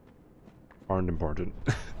aren't important.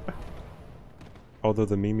 Although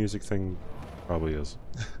the me music thing probably is.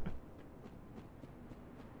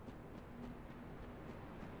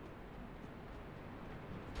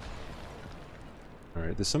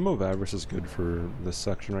 Alright, the symbol of avarice is good for this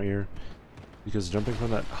section right here, because jumping from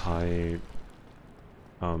that high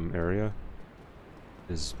area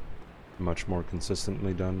is much more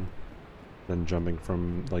consistently done than jumping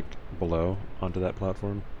from like below onto that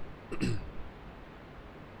platform.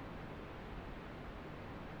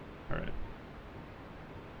 Alright.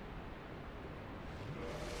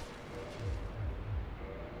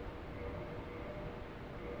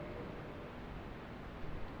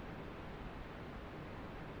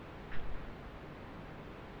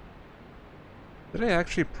 Did I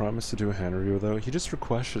actually promise to do a hand review though? He just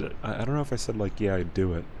requested it. I don't know if I said like, yeah, I'd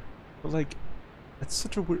do it. But like, it's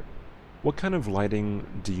such a weird... What kind of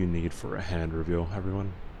lighting do you need for a hand reveal,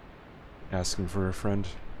 everyone? Asking for a friend.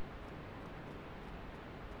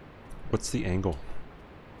 What's the angle?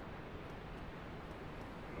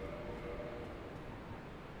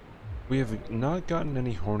 We have not gotten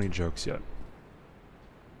any horny jokes yet.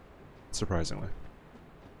 Surprisingly.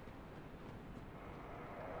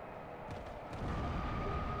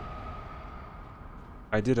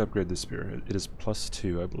 I did upgrade the spear. It is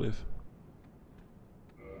 +2, I believe.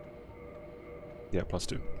 Yeah,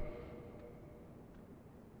 +2.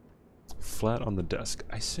 Flat on the desk.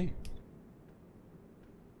 I see.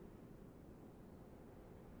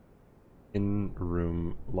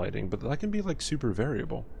 In-room lighting, but that can be like super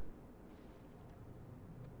variable.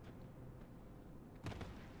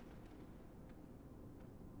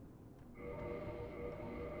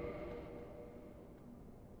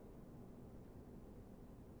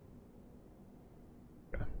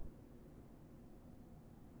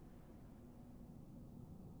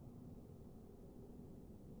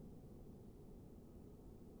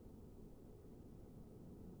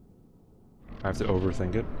 I have to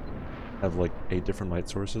overthink it. I have like 8 different light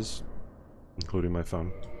sources, including my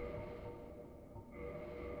phone.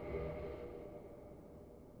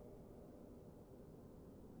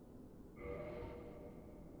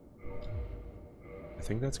 I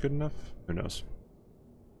think that's good enough. Who knows?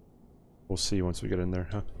 We'll see once we get in there,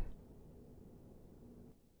 huh?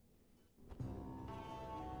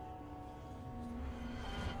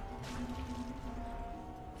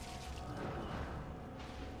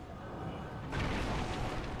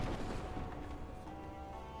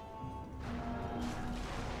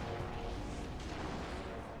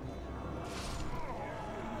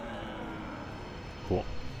 Cool.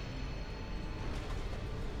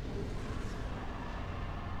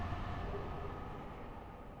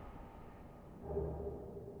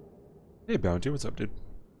 Hey Bounty, what's up, dude?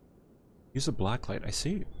 Use a blacklight, I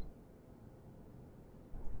see.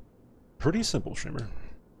 Pretty simple, streamer.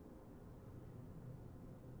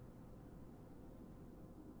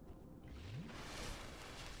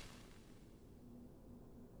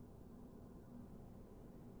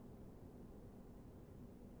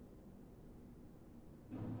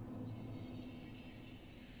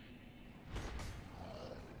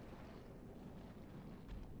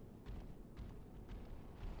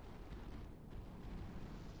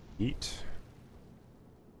 Eat.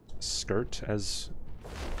 Skirt, as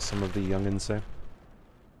some of the youngins say.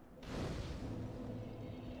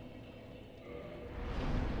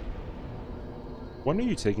 When are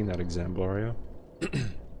you taking that exam, Gloria?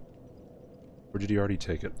 Or did you already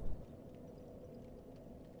take it?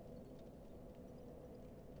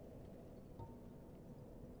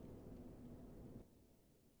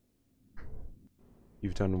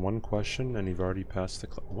 You've done one question and you've already passed the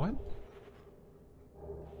what?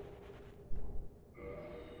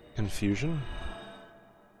 Confusion?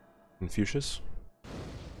 Confucius?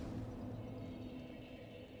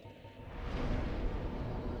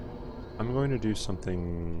 I'm going to do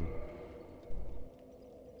something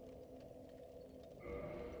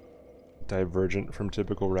divergent from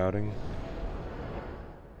typical routing.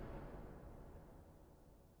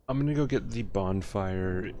 I'm gonna go get the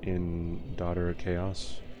bonfire in Daughter of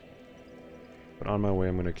Chaos. But on my way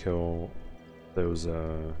I'm gonna kill those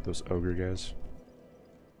ogre guys.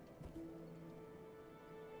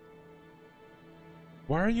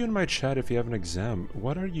 Why are you in my chat if you have an exam?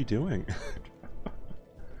 What are you doing?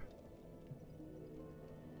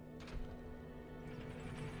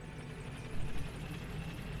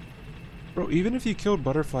 Bro, even if you killed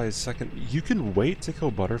Butterfly second, you can wait to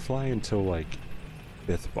kill Butterfly until, like,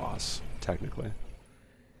 5th boss, technically.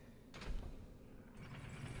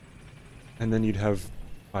 And then you'd have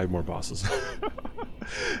 5 more bosses.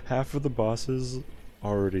 Half of the bosses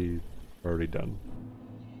already done.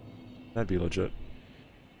 That'd be legit.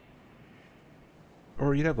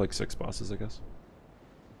 Or you'd have like 6 bosses, I guess.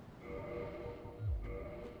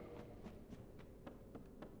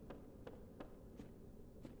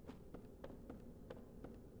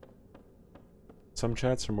 Some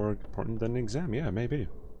chats are more important than the exam, yeah, maybe.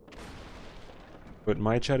 But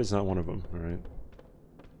my chat is not one of them, alright?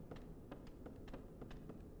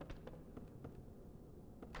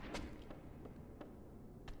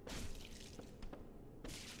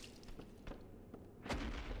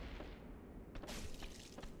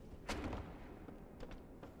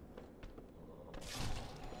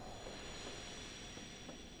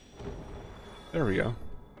 There we go.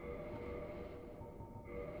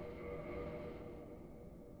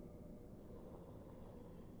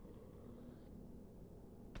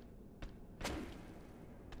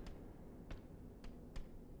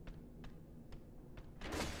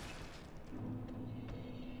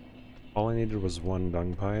 All I needed was 1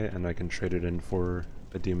 dung pie, and I can trade it in for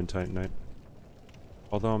a Demon Titanite.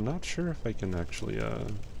 Although I'm not sure if I can actually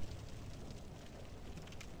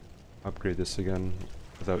upgrade this again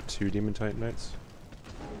without 2 Demon Titanites.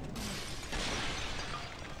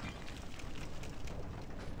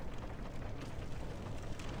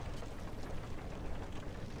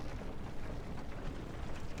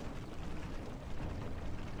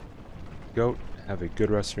 Goat, have a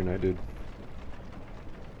good rest of your night, dude.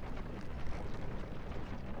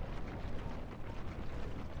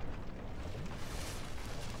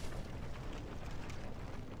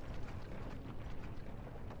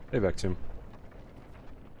 Hey, back to him.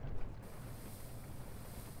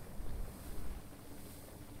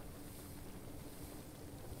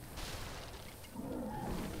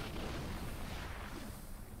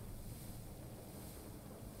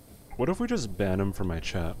 What if we just ban him from my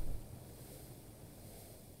chat?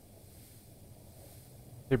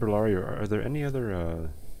 Hey, Berlario, are there any other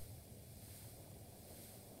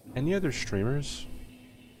streamers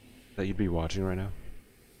that you'd be watching right now?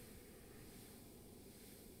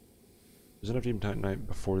 There's enough Demon Titanite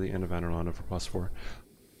before the end of Anorlana for +4.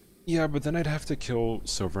 Yeah, but then I'd have to kill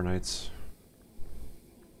Silver Knights.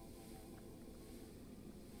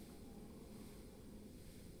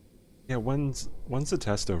 Yeah, when's the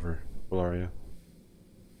test over, Valeria?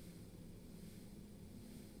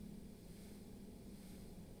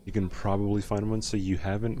 You can probably find one, so you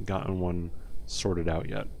haven't gotten one sorted out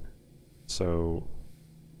yet. So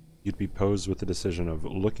you'd be posed with the decision of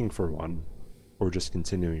looking for one or just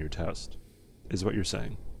continuing your test, is what you're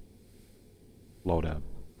saying. Load up.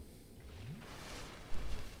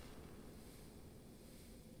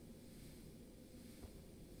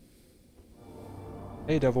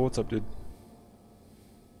 Hey Devil, what's up, dude?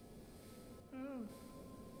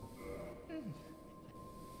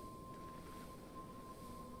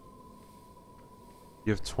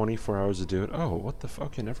 You have 24 hours to do it? Oh, what the fuck?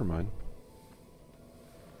 Okay, never mind.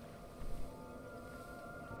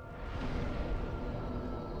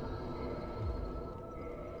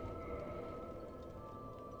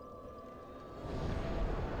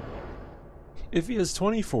 If he has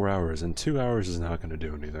 24 hours and 2 hours is not going to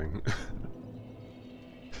do anything.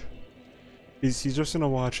 He's just going to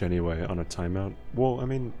watch anyway on a timeout. Well, I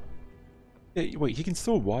mean... Yeah, wait, he can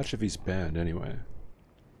still watch if he's banned anyway.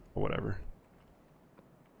 Or whatever.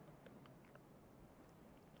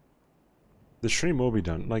 The stream will be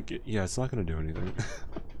done. Like, yeah, it's not going to do anything.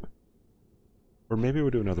 Or maybe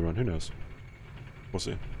we'll do another one. Who knows? We'll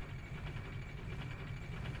see.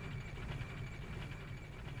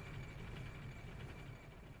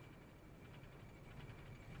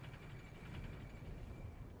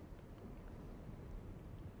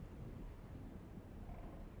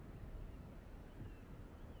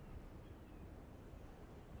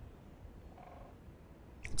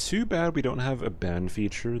 Too bad we don't have a ban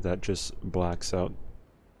feature that just blacks out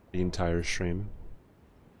the entire stream.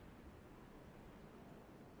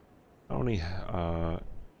 I only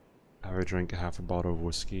how I drank half a bottle of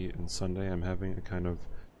whiskey, and Sunday I'm having a kind of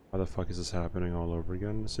why the fuck is this happening all over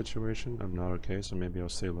again situation. I'm not okay, so maybe I'll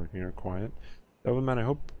stay lurking or quiet. Other than that, I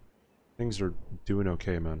hope things are doing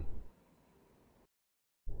okay, man.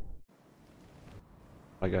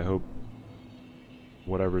 Like, I hope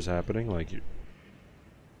whatever's happening, like,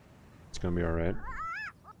 it's gonna be alright.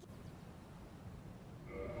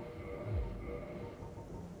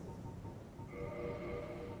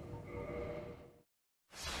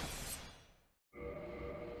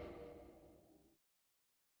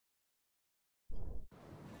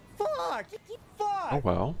 Fuck! Fuck! Oh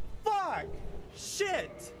well. Fuck!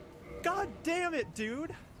 Shit! God damn it,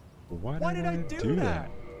 dude! Why did I do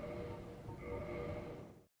that?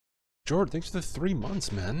 Jord, thanks for the 3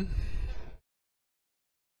 months, man.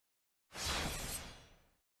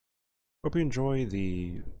 Hope you enjoy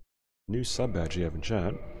the new sub badge you have in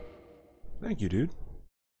chat. Thank you, dude.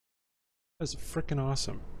 That's freaking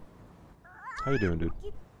awesome. How you doing, dude?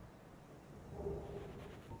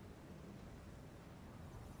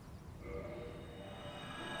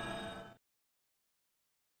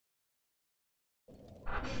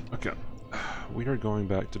 Okay. We are going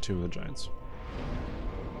back to Tomb of the Giants.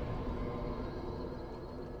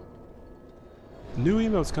 New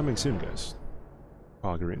emotes coming soon, guys.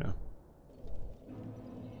 Pog Arena.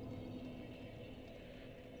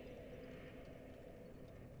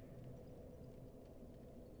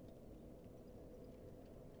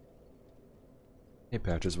 Hey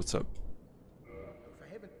Patches, what's up?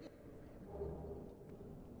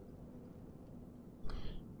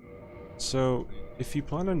 So, if you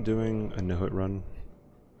plan on doing a no-hit run,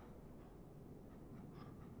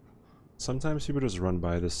 sometimes people just run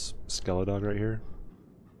by this Skeledog right here.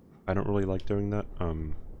 I don't really like doing that.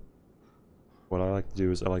 What I like to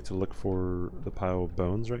do is I like to look for the pile of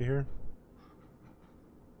bones right here.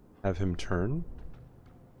 Have him turn.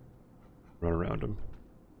 Run around him.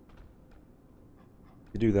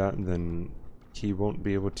 You do that and then he won't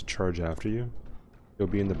be able to charge after you. He'll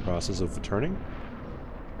be in the process of turning.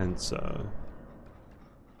 Hence,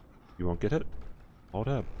 you won't get hit. Hold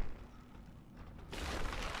up.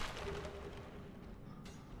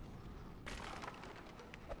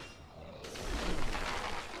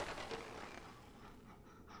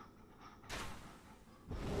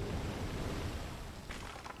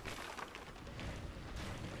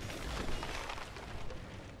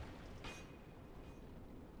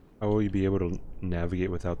 How will you be able to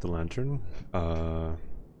navigate without the lantern?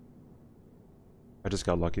 I just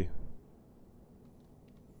got lucky.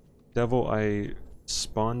 Devil, I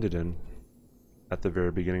spawned it in at the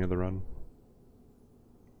very beginning of the run.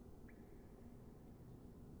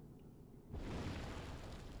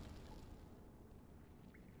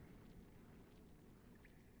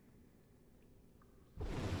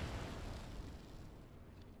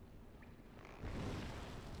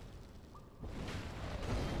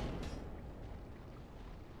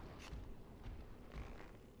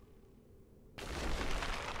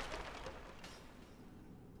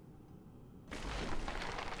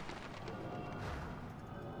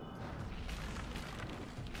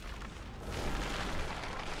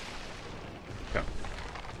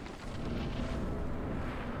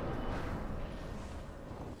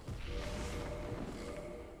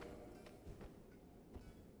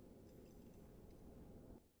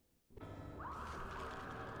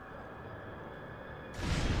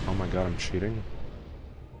 Oh my god, I'm cheating.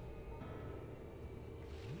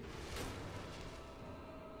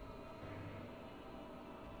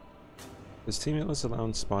 Is teammate list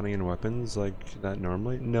allowing spawning in weapons like that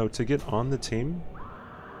normally? No, to get on the team,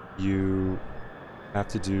 you have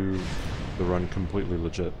to do the run completely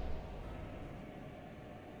legit.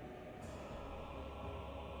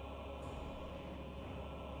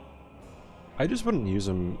 I just wouldn't use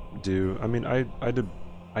them, I mean,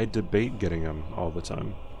 I debate getting them all the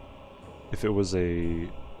time. If it was a...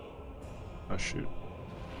 oh shoot.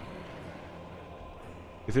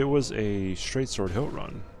 If it was a straight sword hilt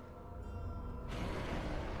run,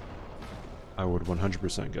 I would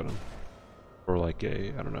 100% get them. Or like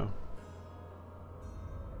a, I don't know.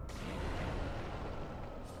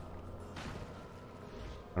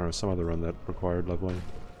 I don't know, some other run that required leveling.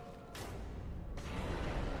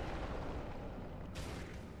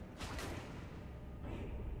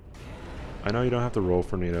 I know you don't have to roll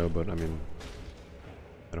for Nito, but I mean,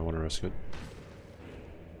 I don't want to risk it.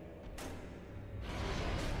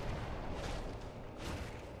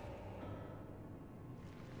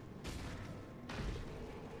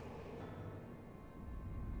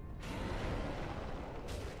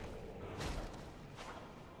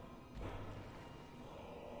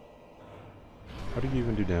 How do you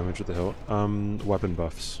even do damage with the hilt? Weapon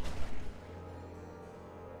buffs.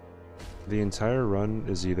 The entire run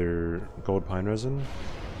is either gold pine resin,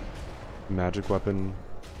 magic weapon,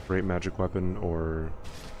 great magic weapon, or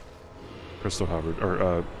crystal halberd,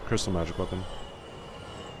 or crystal magic weapon.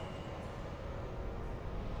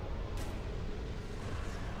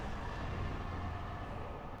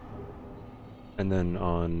 And then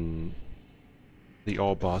on the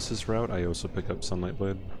all bosses route, I also pick up Sunlight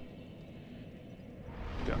Blade.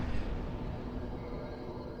 Yeah.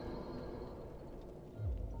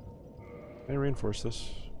 Can I reinforce this?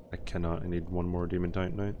 I cannot. I need one more Demon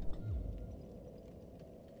Titanite.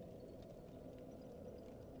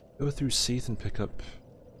 Go through Seath and pick up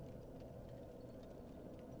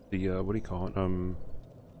the, what do you call it?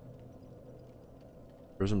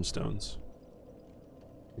 Prism Stones.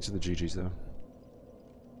 These are the GGs though.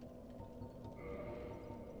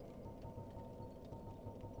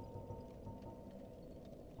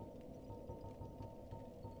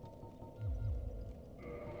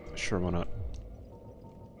 Sure, why not?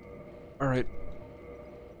 Alright.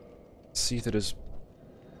 Seath it is.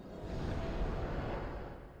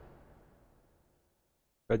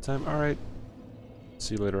 Bedtime? Alright.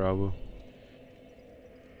 See you later, Awu.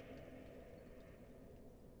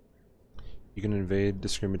 You can invade the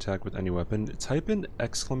scream attack with any weapon. Type in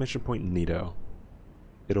 !Nito.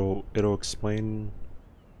 It'll explain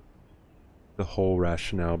the whole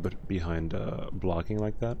rationale behind blocking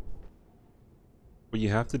like that. What you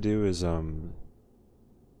have to do is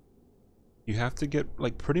you have to get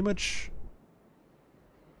like pretty much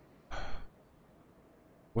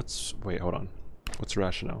wait, hold on. What's the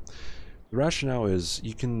rationale? The rationale is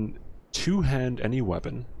you can two-hand any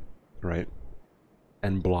weapon, right?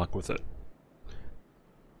 And block with it.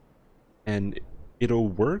 And it'll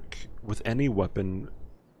work with any weapon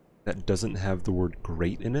that doesn't have the word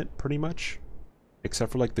great in it, pretty much.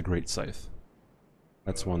 Except for like the Great Scythe.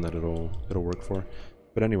 That's one that it'll work for.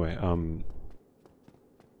 But anyway,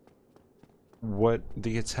 what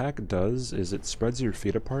the attack does is it spreads your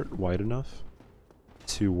feet apart wide enough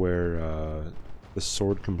to where the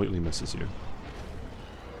sword completely misses you.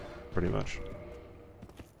 Pretty much.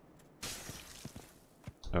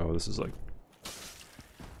 Oh, this is like...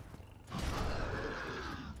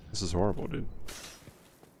 This is horrible, dude.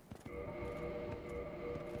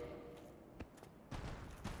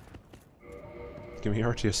 Give me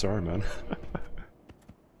RTSR, man.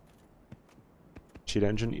 Cheat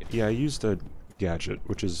engine? Yeah, I used a gadget,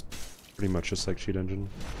 which is pretty much just like cheat engine.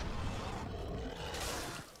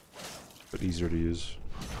 But easier to use.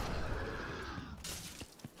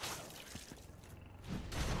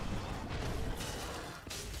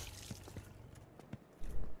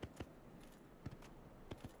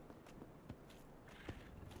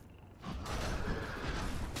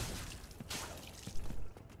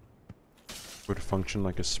 Would function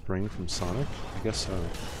like a spring from Sonic? I guess so.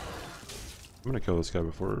 I'm gonna kill this guy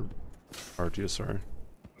before RTSR.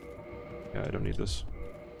 Yeah, I don't need this.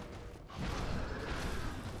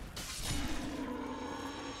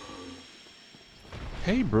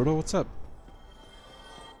 Hey, Bruto, what's up?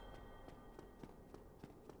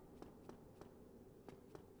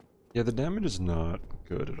 Yeah, the damage is not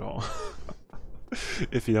good at all.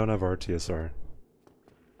 If you don't have RTSR.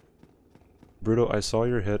 Bruto, I saw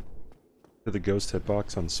your hit to the ghost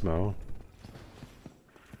hitbox on Smough.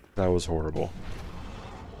 That was horrible.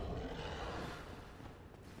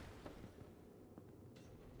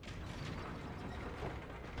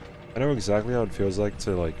 I know exactly how it feels like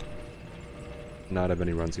to, like, not have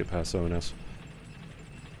any runs get past ONS.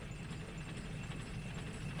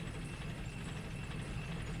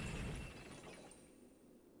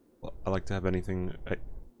 I like to have anything...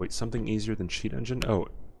 wait, something easier than cheat engine? Oh,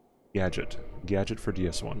 gadget. Gadget for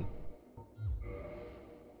DS1.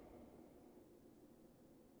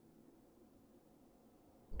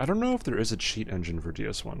 I don't know if there is a cheat engine for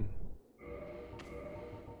DS1.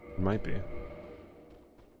 It might be.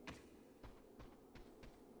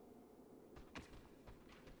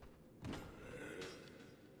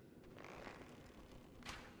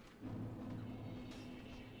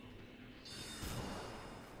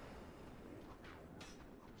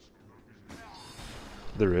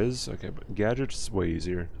 There is? Okay, but gadget's way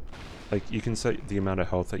easier. Like, you can set the amount of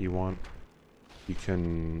health that you want. You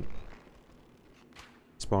can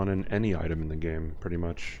spawn in any item in the game, pretty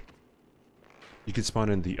much. You can spawn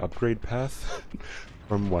in the upgrade path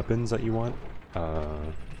from weapons that you want.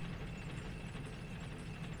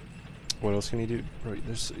 What else can you do? Right,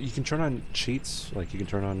 you can turn on cheats, like you can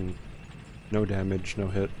turn on no damage, no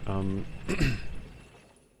hit.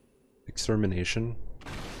 Extermination,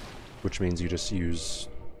 which means you just use,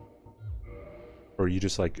 or you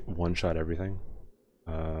just like one-shot everything.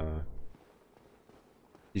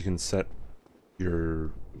 You can set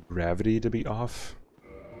your gravity to be off.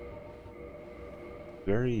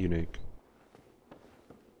 Very unique.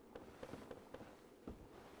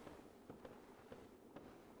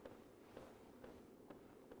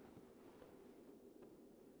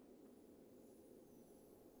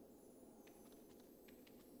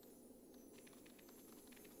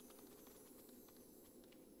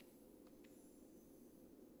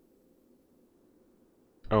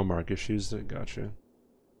 Oh, Mark issues it. Gotcha.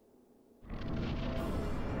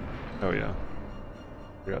 Oh yeah.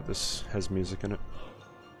 Yeah, this has music in it.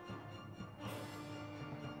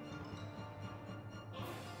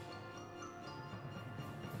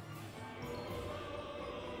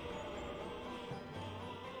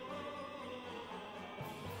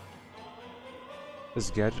 Does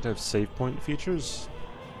Gadget have save point features?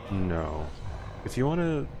 No. If you want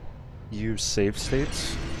to use save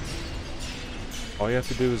states, all you have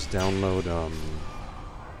to do is download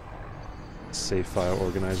save file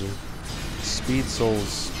organizer. Speed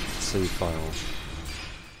Souls save file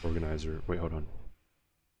organizer. Wait, hold on.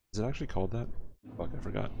 Is it actually called that? Fuck, I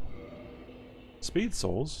forgot. Speed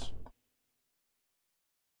Souls?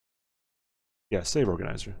 Yeah, save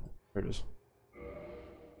organizer. There it is.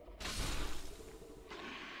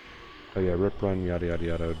 Oh yeah, rip run, yada yada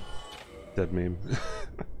yada. Dead meme.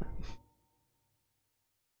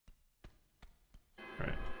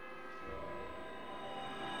 Alright.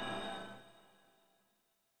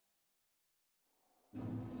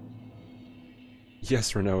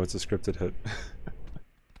 Yes or no, it's a scripted hit.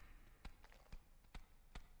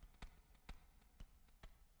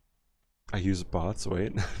 I use bots,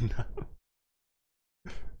 wait. No.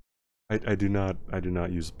 I do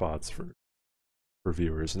not use bots for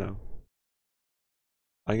viewers, no.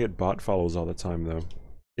 I get bot follows all the time though.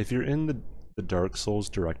 If you're in the Dark Souls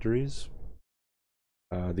directories,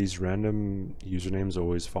 these random usernames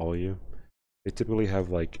always follow you. They typically have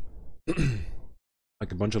like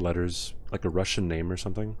like a bunch of letters, like a Russian name or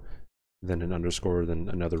something, then an underscore, then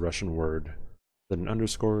another Russian word, then an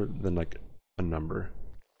underscore, then like a number.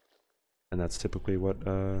 And that's typically what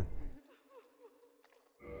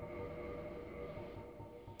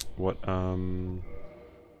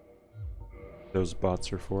those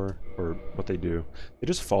bots are for, or what they do. They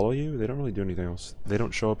just follow you. They don't really do anything else. They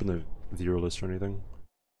don't show up in the viewer list or anything.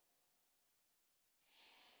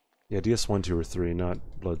 Yeah, DS1, 2, or 3, not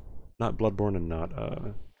Bloodborne, and not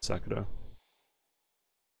Sekiro.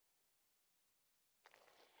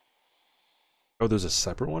 Oh, there's a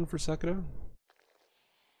separate one for Sekiro?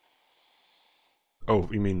 Oh,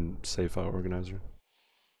 you mean save file organizer?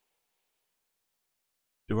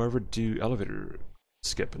 Do I ever do elevator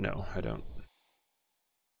skip? No, I don't.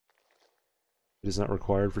 It is not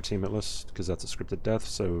required for team hit list because that's a scripted death,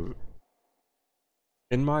 so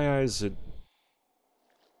in my eyes it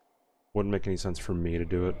wouldn't make any sense for me to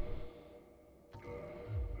do it.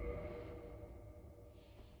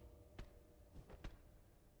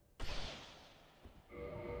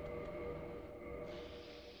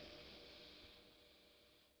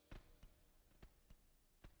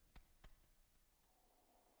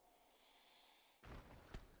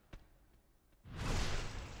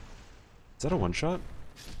 Is that a one-shot?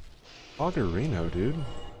 Augarino, dude.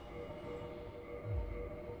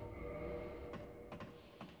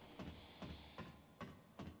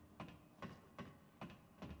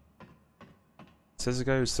 Says the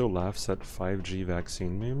guy who still laughs at 5G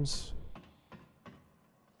vaccine memes.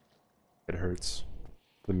 It hurts.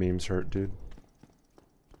 The memes hurt, dude.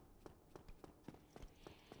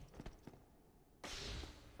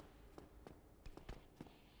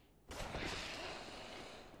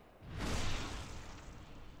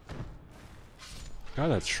 God,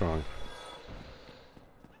 that's strong.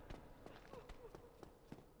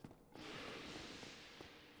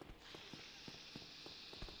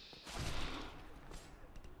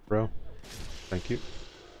 Bro, thank you.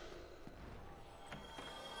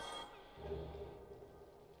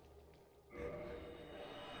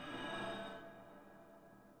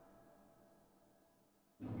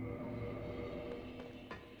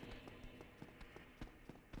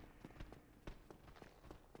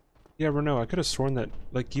 Yeah, Renault, I could have sworn that,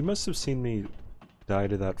 like, you must have seen me die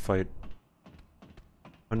to that fight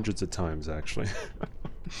hundreds of times, actually.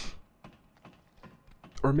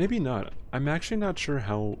 Or maybe not. I'm actually not sure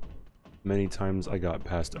how many times I got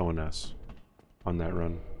past ONS on that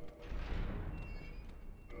run.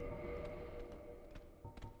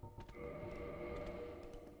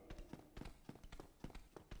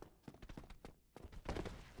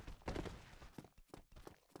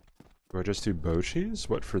 Do I just do bow cheese?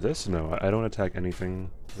 What, for this? No, I don't attack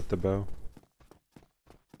anything with the bow.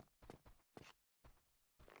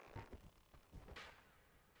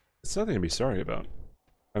 It's nothing to be sorry about.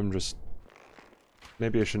 I'm just...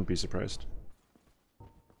 maybe I shouldn't be surprised.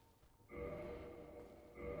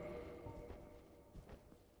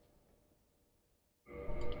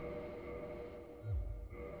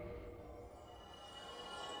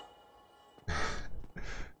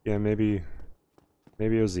 Yeah, maybe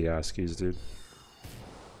it was the ASCIIs, dude.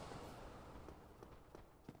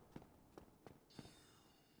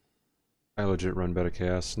 I legit run better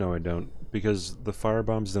chaos. No, I don't. Because the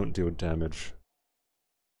firebombs don't deal damage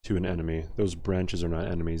to an enemy. Those branches are not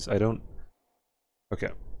enemies. I don't... Okay.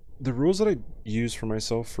 The rules that I use for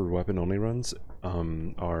myself for weapon-only runs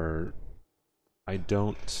are... I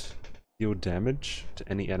don't deal damage to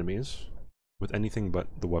any enemies with anything but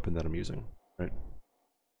the weapon that I'm using, right?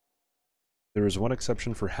 There is one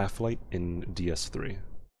exception for Half-Light in DS3.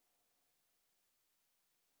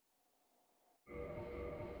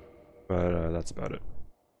 But that's about it.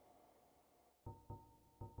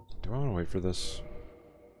 Do I want to wait for this?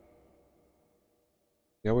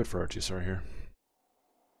 Yeah, I'll wait for RTSR here.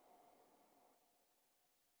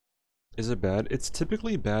 Is it bad? It's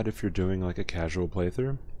typically bad if you're doing like a casual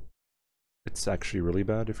playthrough. It's actually really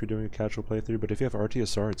bad if you're doing a casual playthrough, but if you have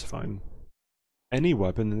RTSR, it's fine. Any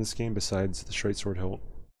weapon in this game besides the straight sword hilt,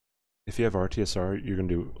 if you have RTSR, you're gonna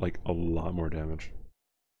do like a lot more damage.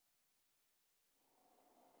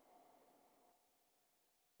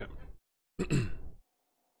 Yeah.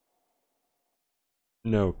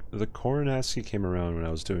 No, the Corrin ASCII came around when I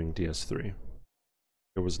was doing DS3.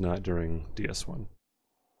 It was not during DS1.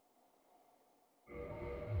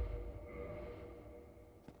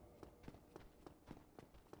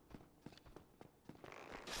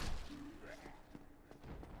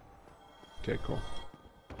 Okay, cool.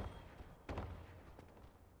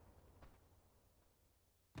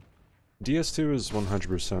 DS2 is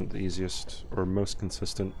 100% the easiest or most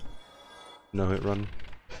consistent no-hit run.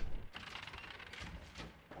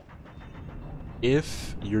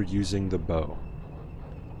 If you're using the bow,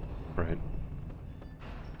 right?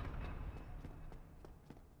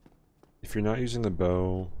 If you're not using the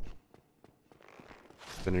bow,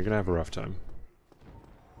 then you're gonna have a rough time.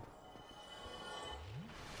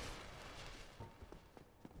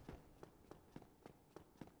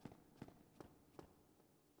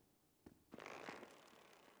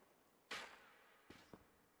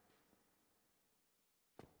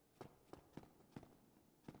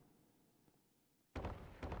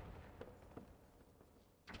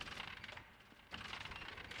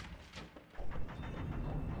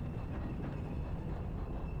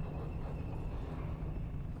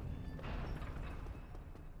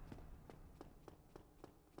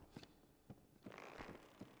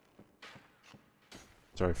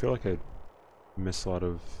 Sorry, I feel like I missed a lot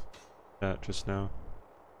of that just now.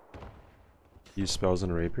 Use spells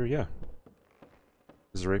in a rapier? Yeah.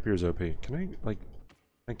 Because the rapier is OP. Can I, like...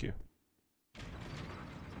 Thank you.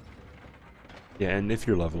 Yeah, and if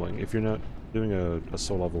you're leveling. If you're not doing a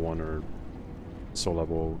soul level 1 or soul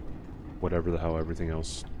level whatever the hell everything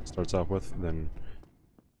else starts off with, then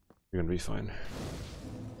you're gonna be fine.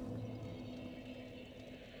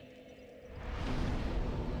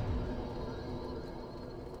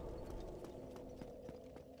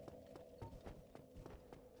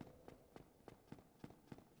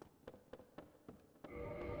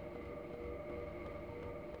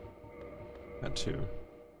 That too.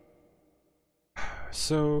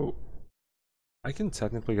 So, I can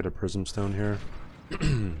technically get a prism stone here.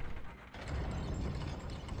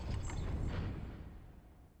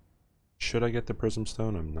 Should I get the prism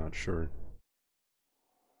stone? I'm not sure.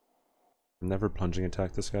 I've never plunging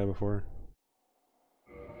attacked this guy before.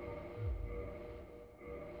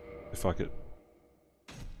 Fuck it.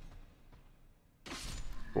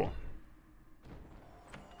 Cool.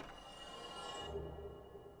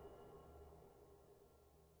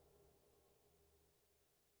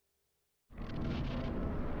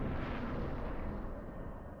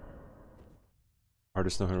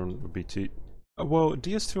 Hardest no-hit run would be T. Well,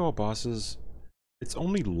 DS2 all bosses, it's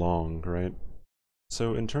only long, right?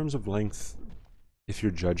 So in terms of length, if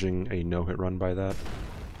you're judging a no-hit run by that,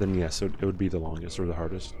 then yes, it would be the longest or the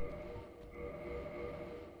hardest.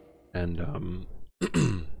 And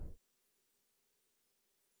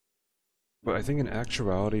but I think in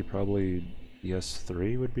actuality, probably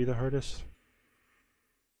DS3 would be the hardest.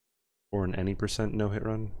 Or an any percent no-hit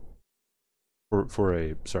run. For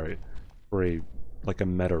a like a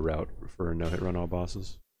meta route for a no-hit run all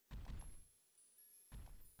bosses.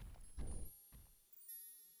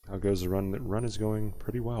 How goes the run? The run is going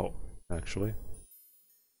pretty well, actually.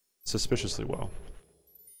 Suspiciously well.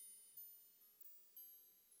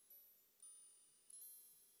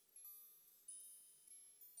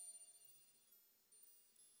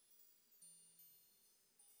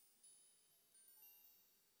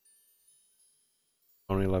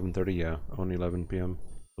 Only 11:30, yeah. Only 11 p.m.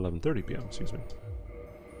 11:30 p.m., excuse me.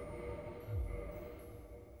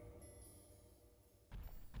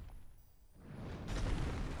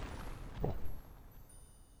 Cool.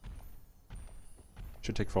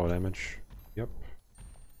 Should take fall damage. Yep.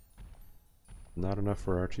 Not enough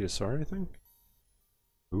for RTSR, I think?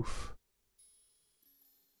 Oof.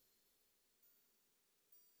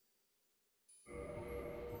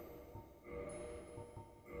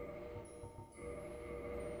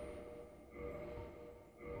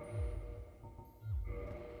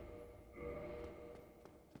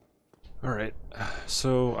 Alright,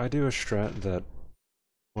 so I do a strat that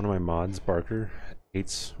one of my mods, Barker,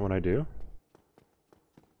 hates when I do.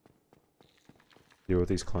 Deal with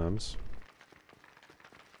these clams.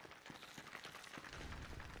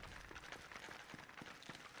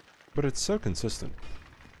 But it's so consistent.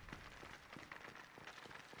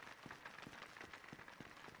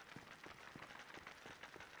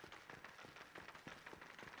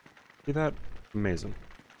 See that? Amazing.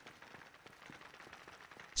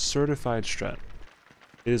 Certified strat.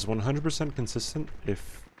 It is 100% consistent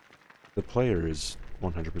if the player is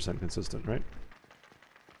 100% consistent, right?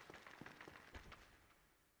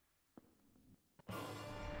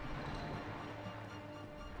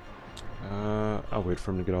 I'll wait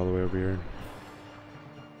for him to get all the way over here.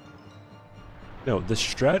 No, the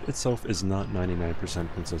strat itself is not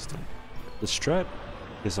 99% consistent. The strat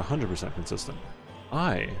is 100% consistent.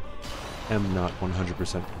 I am not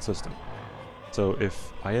 100% consistent. So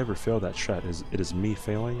if I ever fail that strat, it is me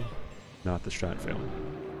failing, not the strat failing.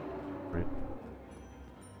 Right?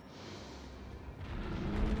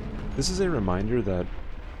 This is a reminder that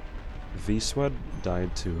V-Sweat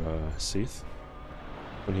died to Seath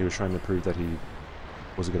when he was trying to prove that he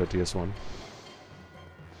was good at DS1.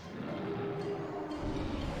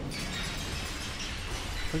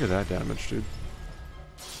 Look at that damage, dude.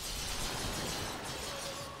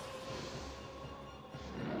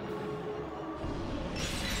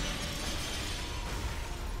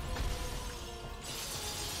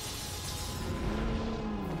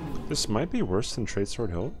 This might be worse than Trade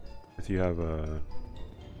Sword Hilt if you have a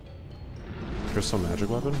Crystal Magic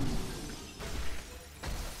Weapon.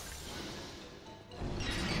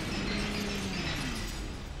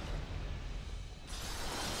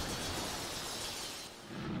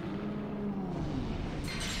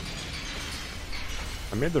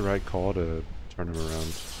 I made the right call to turn him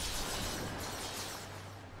around.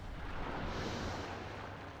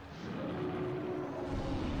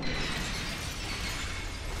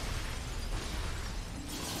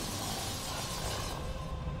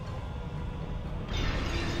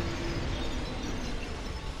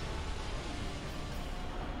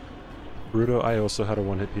 Bruto, I also had a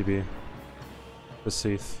one-hit PB. The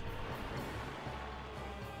Seath.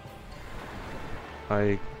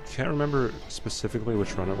 I can't remember specifically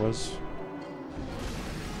which run it was,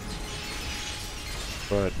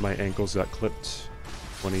 but my ankles got clipped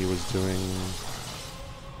when he was doing...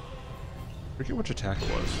 I forget which attack it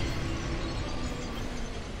was.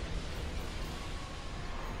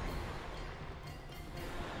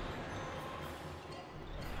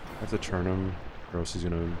 I have to turn him, or else he's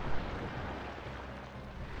gonna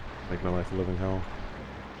make my life a living hell.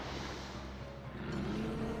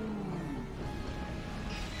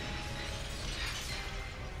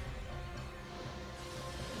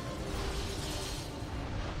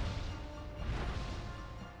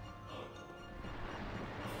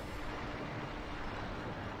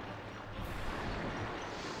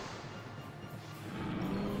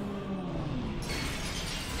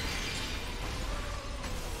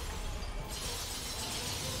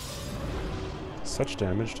 Such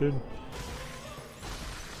damage, dude.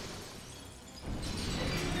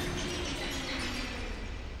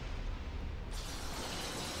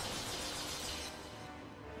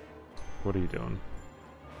 What are you doing?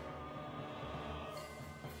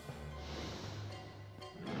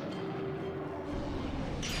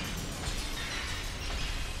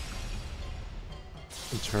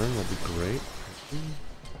 In turn, that'd be great.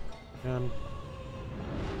 And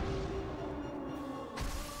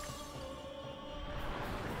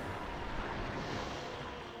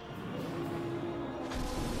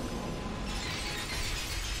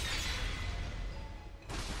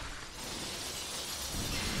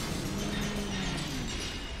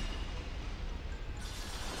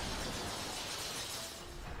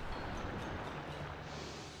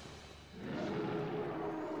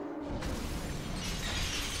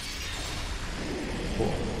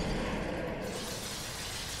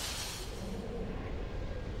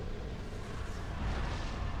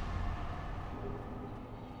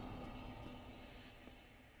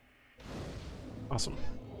Awesome.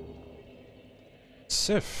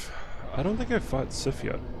 Sif. I don't think I've fought Sif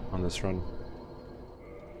yet on this run.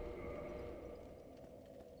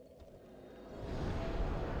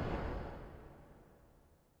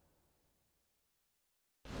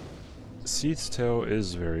 Seath's tail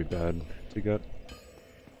is very bad to get.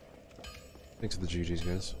 Thanks to the GG's,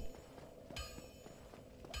 guys.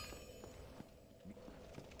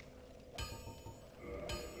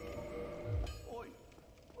 Oi,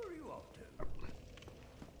 where are you off to?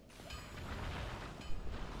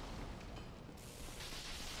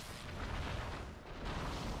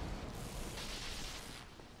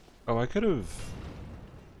 Oh, I could have...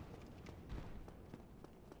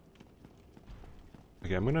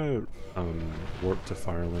 Okay, I'm gonna warp to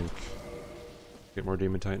Firelink, get more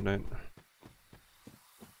Demon Titanite.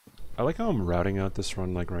 I like how I'm routing out this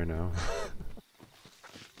run like right now.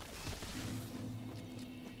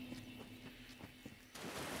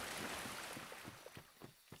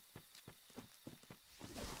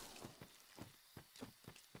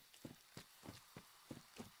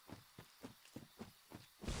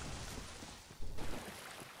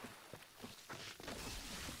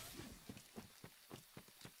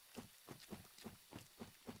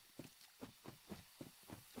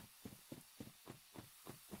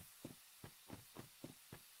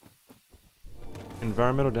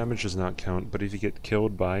 Environmental damage does not count, but if you get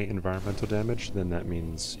killed by environmental damage, then that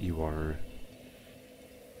means you are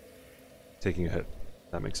taking a hit.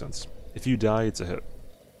 That makes sense. If you die, it's a hit.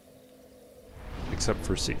 Except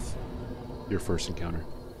for Seath, your first encounter.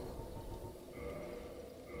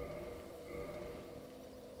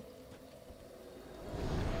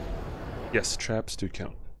 Yes, traps do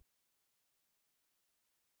count.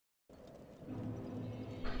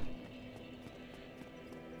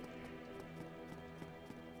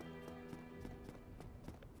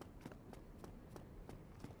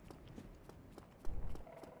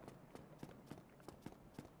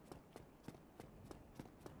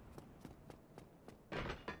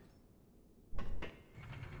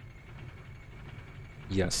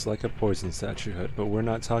 Yes, like a poison statue hit, but we're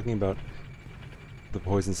not talking about the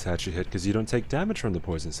poison statue hit because you don't take damage from the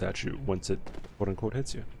poison statue once it quote-unquote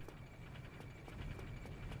hits you.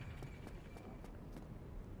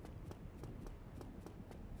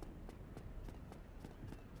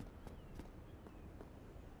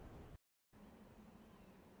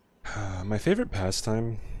 My favorite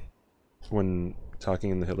pastime when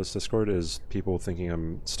talking in the Hitless Discord is people thinking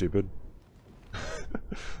I'm stupid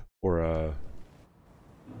or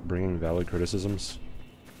bringing valid criticisms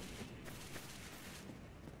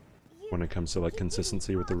when it comes to like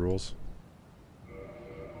consistency with the rules.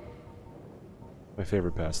 My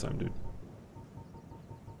favorite pastime, dude.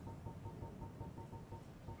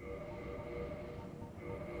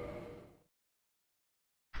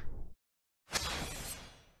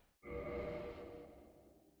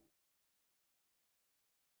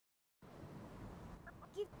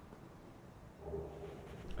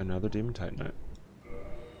 Another Demon Titanite.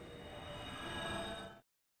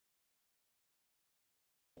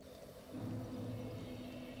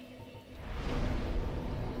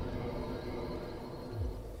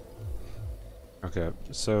 Okay,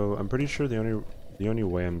 so I'm pretty sure the only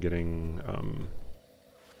way I'm getting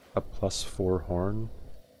a +4 horn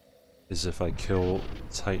is if I kill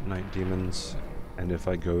Titanite demons and if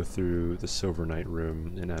I go through the Silver Knight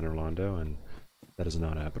room in Anor Londo, and that is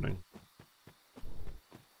not happening.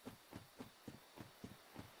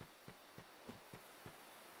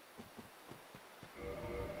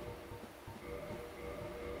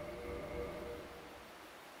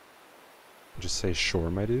 Just say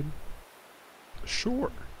sure, my dude.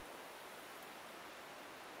 Sure.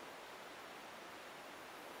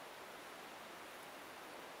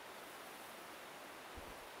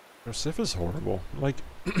 No, Sif is horrible. Like,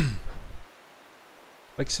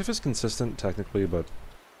 like Sif is consistent technically, but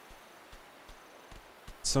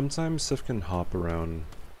sometimes Sif can hop around.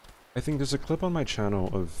 I think there's a clip on my channel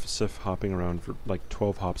of Sif hopping around for like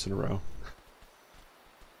 12 hops in a row.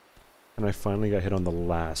 And I finally got hit on the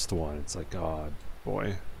last one. It's like, God,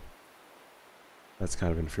 boy. That's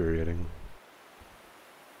kind of infuriating.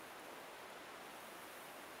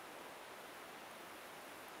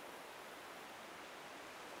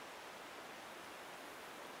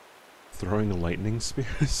 Throwing lightning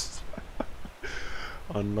spears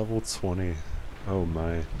on level 20. Oh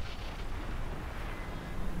my.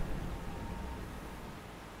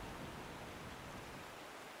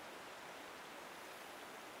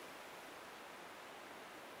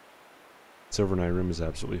 Silver Knight room is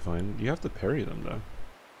absolutely fine. You have to parry them though.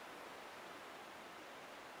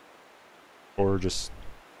 Or just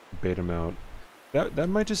bait them out. That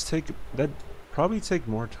might just take probably take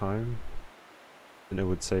more time than it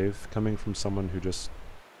would save, coming from someone who just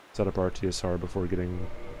set up RTSR before getting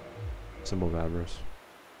Symbol of Avarice.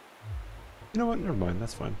 You know what? Never mind.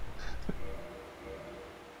 That's fine.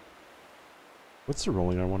 What's the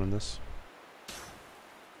rolling I want in this? I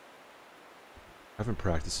haven't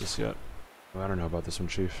practiced this yet. I don't know about this one,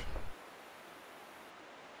 Chief.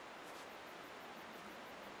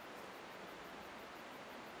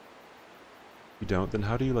 You don't? Then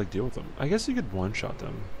how do you, like, deal with them? I guess you could one-shot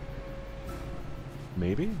them.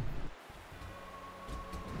 Maybe?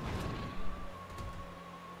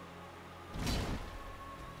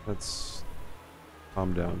 Let's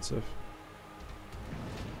calm down, Sif.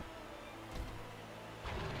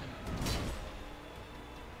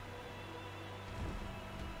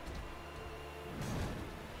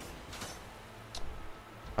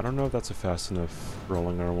 I don't know if that's a fast enough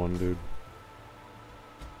rolling R1, dude.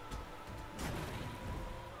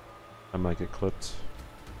 I might get clipped.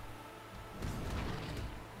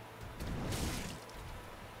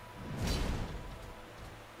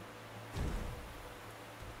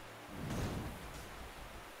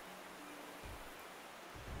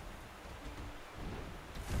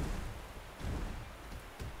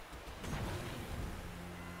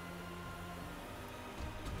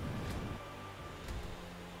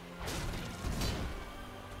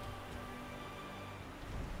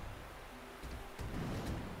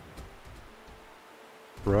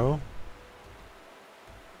 Bro?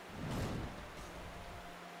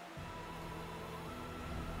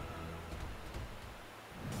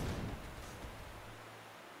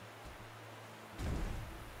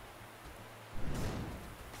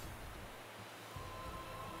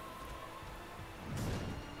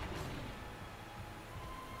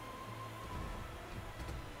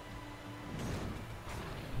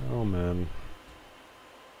 Oh man.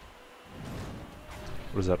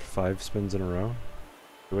 What is that, 5 spins in a row?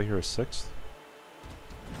 Do I hear a 6th?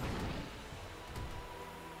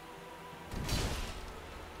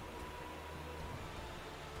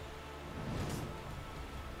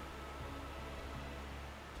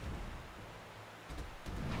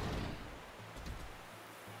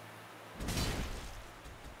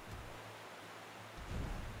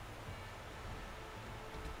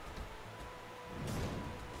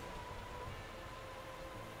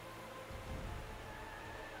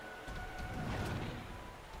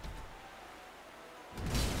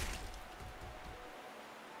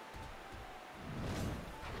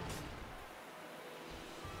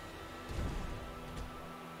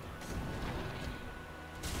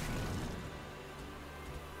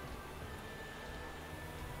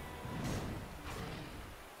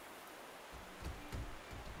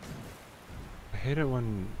 I hate it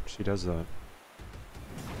when she does that.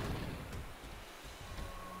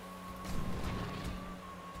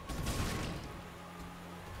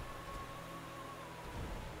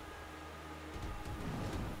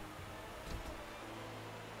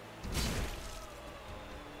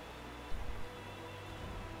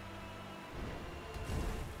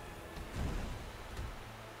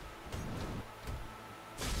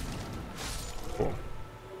 Cool.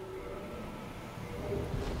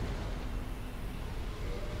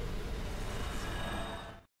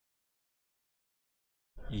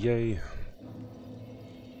 Yay.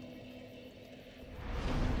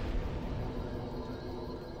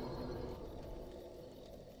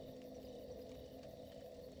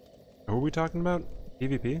 Who are we talking about?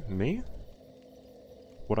 PvP? Me?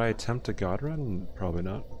 Would I attempt a god run? Probably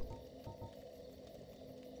not.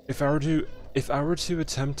 If I were to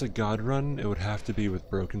attempt a god run, it would have to be with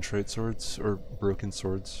broken trait swords or broken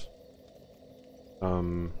swords.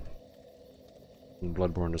 Bloodborne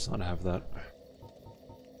does not have that.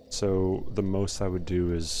 So the most I would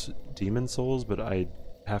do is Demon Souls, but I'd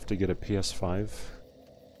have to get a PS5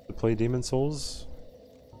 to play Demon Souls.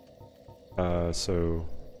 So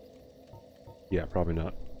yeah, probably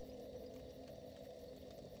not.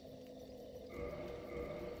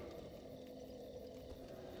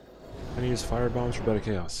 Can I use fire bombs for better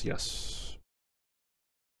chaos? Yes.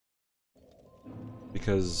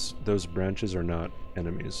 Because those branches are not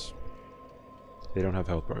enemies. They don't have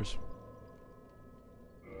health bars.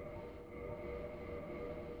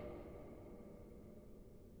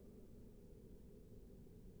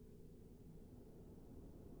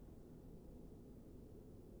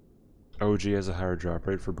 OG has a higher drop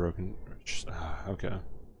rate for broken... okay.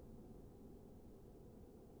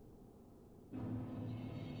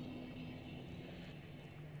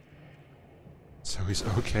 So he's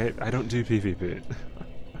okay? I don't do PvP.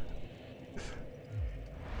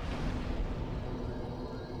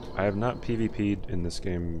 I have not PvP'd in this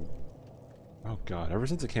game... Oh god, ever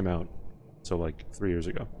since it came out. So like 3 years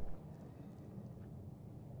ago.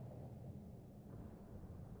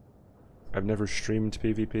 I've never streamed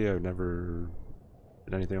PvP, I've never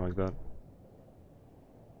did anything like that.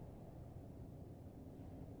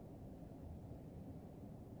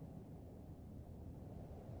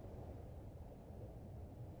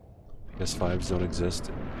 PS5s don't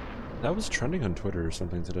exist. That was trending on Twitter or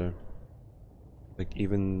something today. Like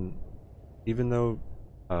even though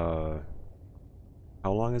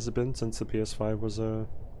how long has it been since the PS5 was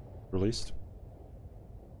released?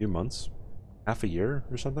 A few months? Half a year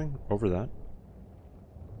or something? Over that?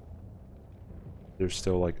 There's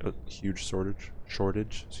still like a huge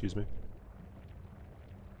shortage, excuse me.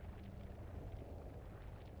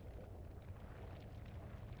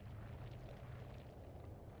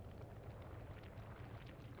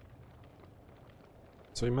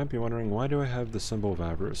 So you might be wondering, why do I have the symbol of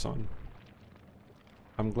avarice on?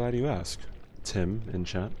 I'm glad you asked. Tim in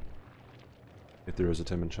chat. If there is a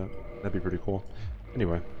Tim in chat, that'd be pretty cool.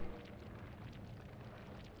 Anyway.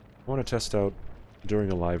 I want to test out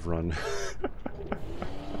during a live run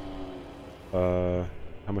how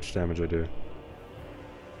much damage I do.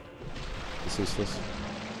 Ceaseless.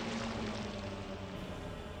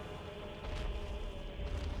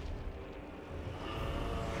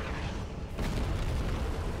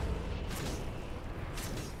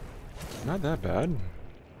 Not that bad.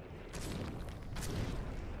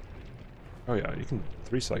 Oh yeah, you can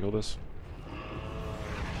 3-cycle this.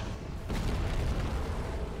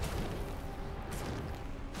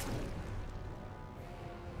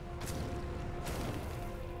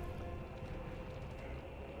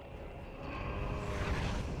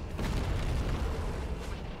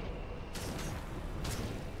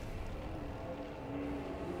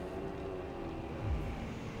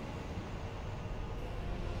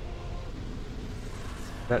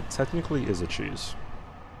 That technically is a cheese.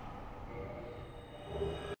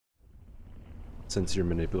 Since you're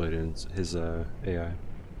manipulating his AI.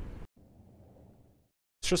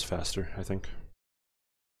 It's just faster, I think.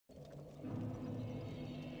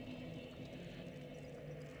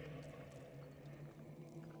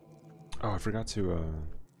 Oh, I forgot to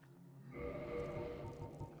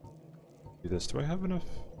do this. Do I have enough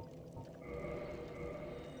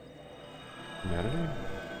humanity?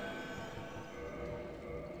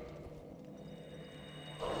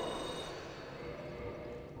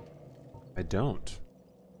 I don't.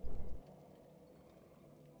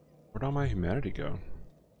 Where'd all my humanity go?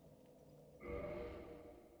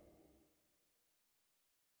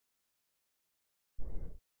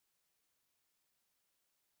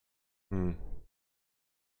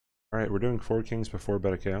 Alright, we're doing 4 kings before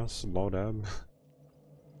Beta Chaos. Laudab.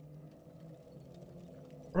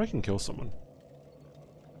 Or I can kill someone.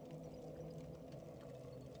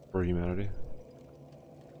 For humanity.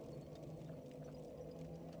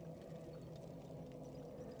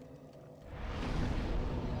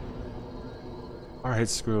 Alright,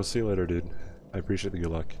 Squirrel, see you later, dude. I appreciate the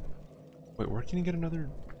good luck. Wait, where can you get another?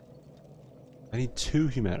 I need 2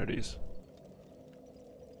 humanities.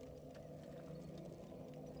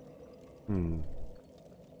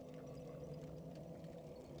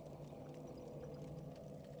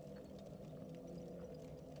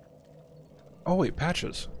 Oh wait,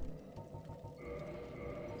 patches.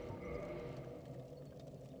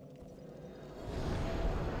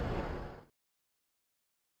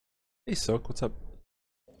 Hey Silk, what's up?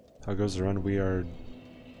 How goes the run? We are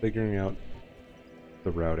figuring out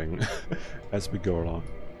the routing as we go along.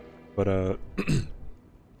 But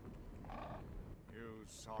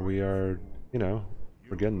we are, you know,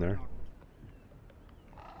 we're getting there.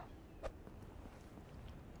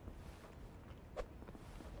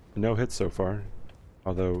 No hits so far,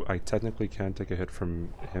 although I technically can take a hit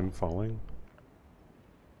from him falling.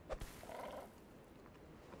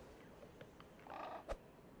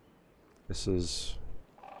 This is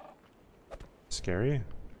scary.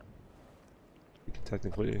 You can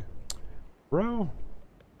technically, bro.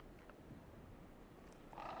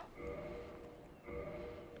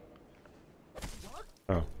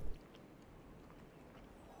 Oh.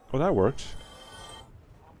 Well, that worked.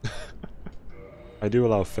 I do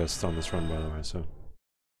allow fists on this run, by the way, so.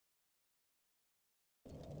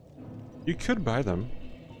 You could buy them.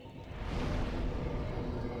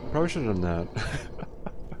 Probably should have done that.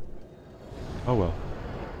 Oh well.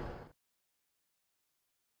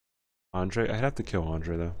 Andre? I'd have to kill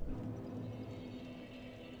Andre, though.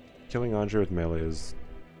 Killing Andre with melee is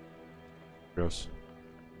gross.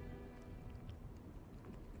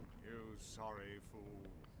 You sorry fool.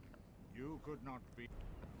 You could not be.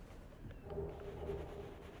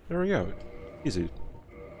 There we go. Easy.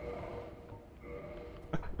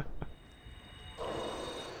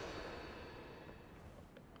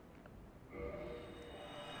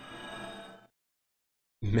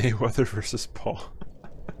 Mayweather versus Paul.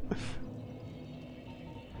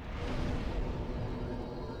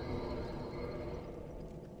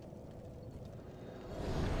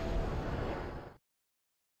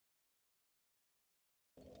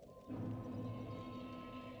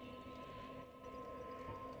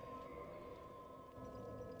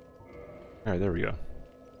 Alright, there we go.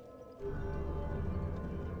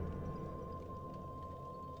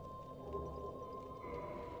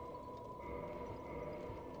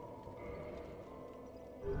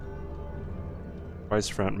 Why is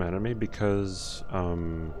front man at me? Because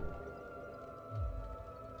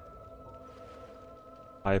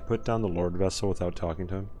I put down the Lord Vessel without talking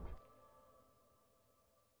to him.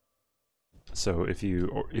 So if you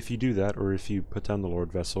do that, or if you put down the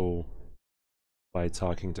Lord Vessel by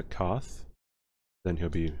talking to Koth, then he'll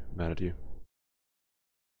be mad at you.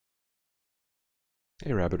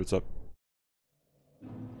 Hey Rabbit, what's up?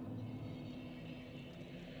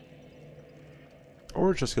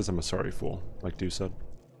 Or just because I'm a sorry fool, like Dew said.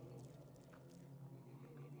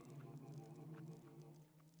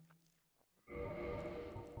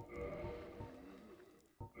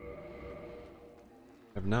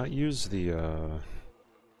 I've not used the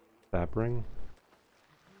Fap Ring.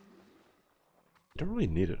 You don't really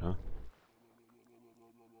need it, huh?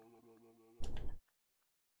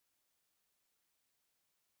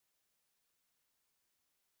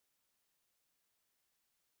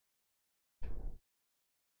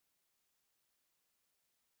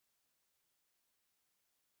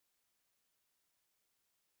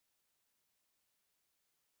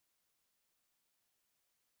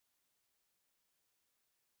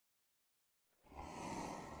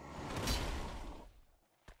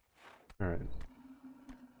 Alright.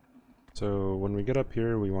 So when we get up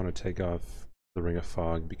here, we want to take off the Ring of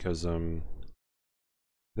Fog because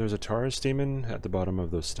there's a Taurus demon at the bottom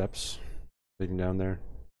of those steps leading down there,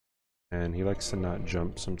 and he likes to not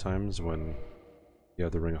jump sometimes when you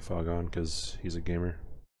have the Ring of Fog on because he's a gamer.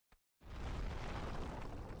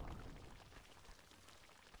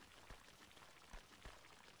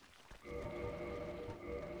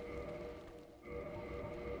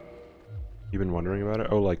 You've been wondering about it?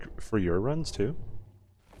 Oh, like for your runs too?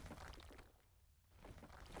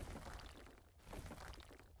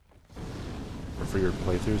 Or for your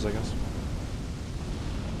playthroughs, I guess?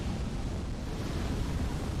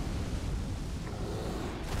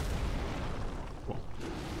 Cool.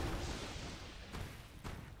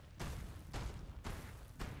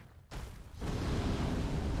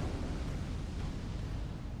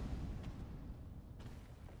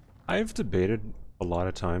 I've debated a lot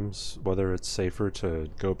of times whether it's safer to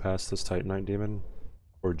go past this Titanite demon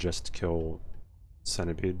or just kill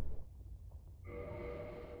Centipede.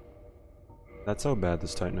 That's how bad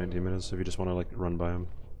this Titanite demon is if you just want to like run by him.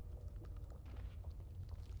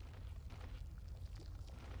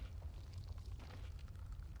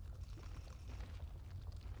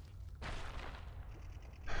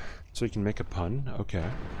 So you can make a pun? Okay.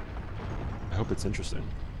 I hope it's interesting.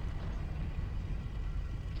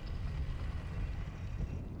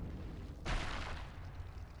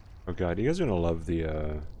 Oh god, you guys are gonna love the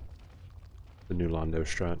new Londo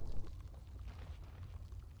strat.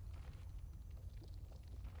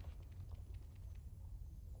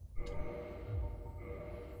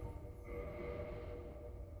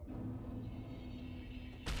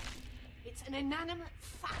 It's an inanimate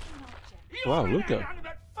fucking object. Wow, Luca.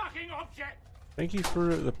 Inanimate fucking object! Thank you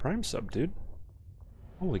for the Prime sub, dude.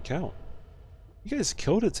 Holy cow. You guys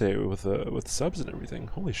killed it today with subs and everything.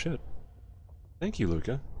 Holy shit. Thank you,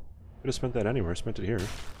 Luca. Could have spent that anywhere, spent it here.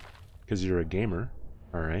 Because you're a gamer.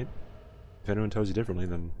 Alright. If anyone tells you differently,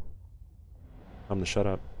 then I'm to shut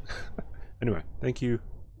up. Anyway, thank you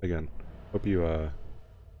again. Hope you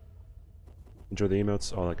enjoy the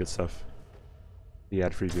emotes, all that good stuff. The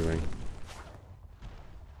ad-free viewing.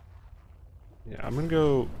 Yeah, I'm gonna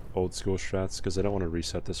go old school strats because I don't want to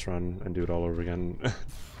reset this run and do it all over again.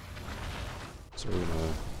 So we're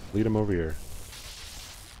gonna lead them over here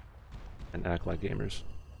and act like gamers.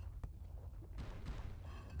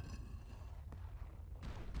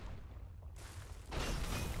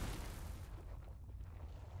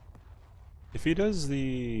 If he does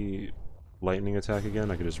the lightning attack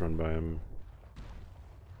again, I could just run by him.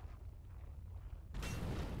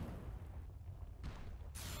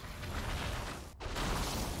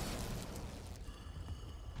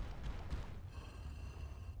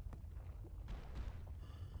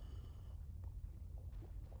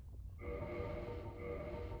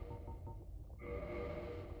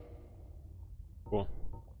 Cool.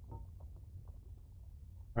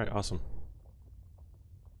 Alright, awesome.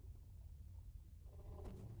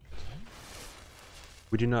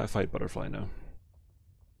 We do not fight Butterfly, no.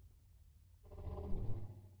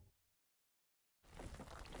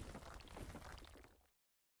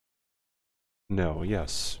 No,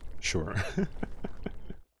 yes, sure.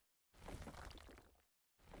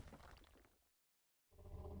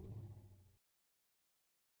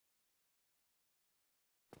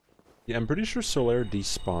 Yeah, I'm pretty sure Solaire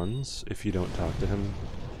despawns if you don't talk to him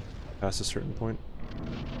past a certain point.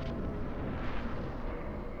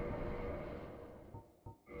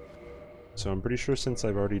 So I'm pretty sure since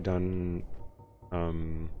I've already done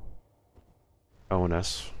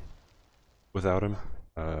ONS without him,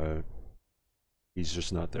 he's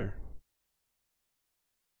just not there.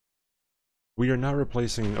 We are not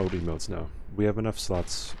replacing old emotes now. We have enough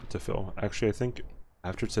slots to fill. Actually, I think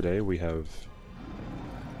after today we'll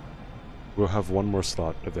have one more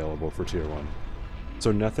slot available for tier 1.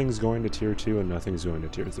 So nothing's going to tier 2 and nothing's going to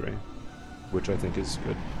tier 3, which I think is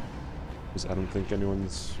good. Because I don't think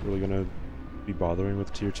anyone's really gonna be bothering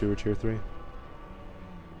with tier 2 or tier 3.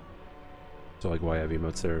 So like, why have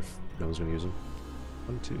emotes there if no one's gonna use them?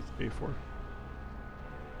 1, 2, 3, 4.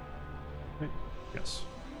 Right. Yes.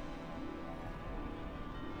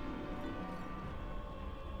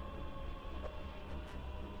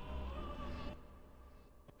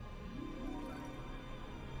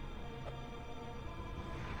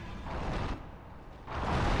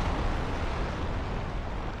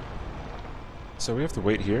 So we have to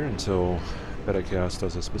wait here until Beta Chaos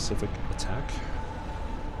does a specific attack.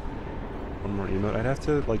 One more emote. I'd have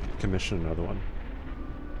to, like, commission another one.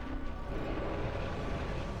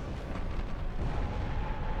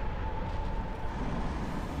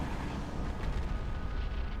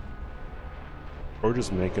 Or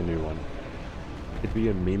just make a new one. It'd be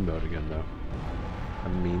a meme mode again, though. A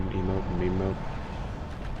meme emote, meme mode.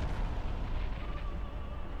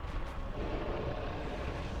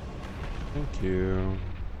 Thank you.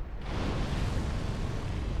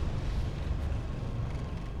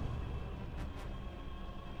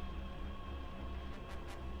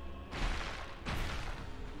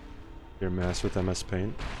 Your mask with MS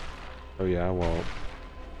Paint? Oh yeah, well,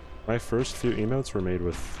 my first few emotes were made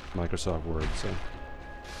with Microsoft Word, so.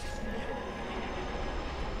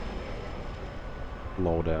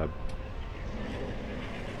 Lol dab.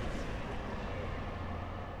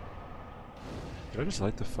 Did I just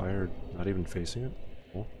light the fire not even facing it?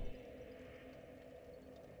 Cool.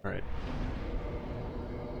 Alright.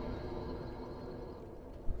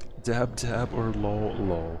 Dab dab or lol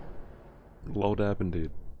lol. Lol dab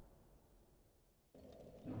indeed.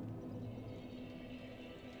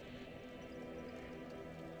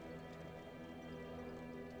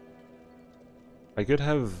 I could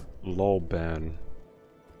have lol ban.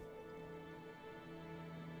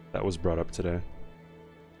 That was brought up today.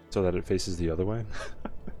 So that it faces the other way.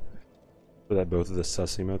 So that both of the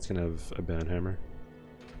sus emotes can have a ban hammer.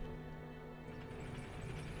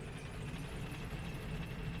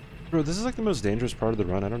 Bro, this is like the most dangerous part of the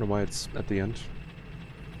run. I don't know why it's at the end.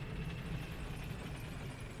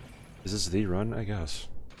 Is this the run? I guess.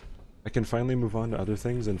 I can finally move on to other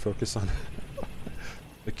things and focus on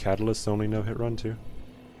the Catalyst only no-hit run too.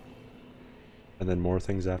 And then more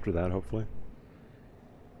things after that, hopefully.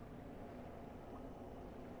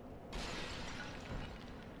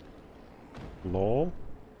 Lol.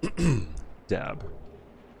 Dab.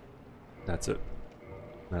 That's it.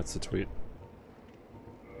 That's the tweet.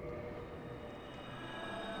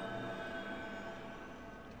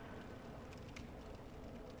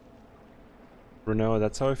 Renault,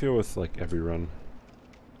 that's how I feel with like every run.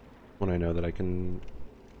 When I know that I can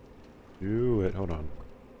do it. Hold on.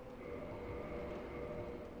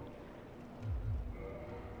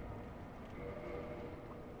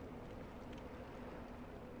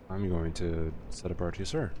 I'm going to set up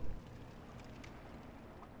RTSR.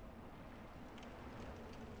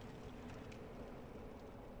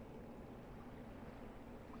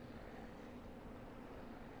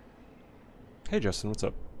 Hey Justin, what's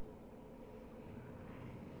up?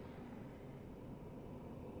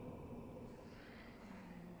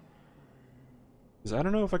 Because I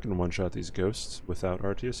don't know if I can one-shot these ghosts without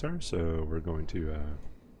RTSR, so we're going to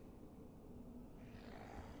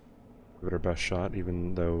give it our best shot,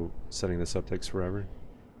 even though setting this up takes forever.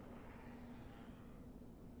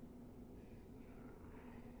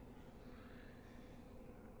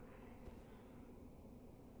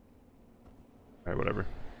 Alright, whatever.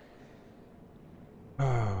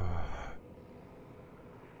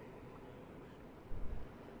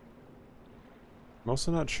 I'm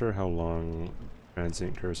also not sure how long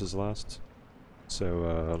transient curses last.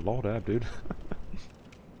 So, lol dab, dude.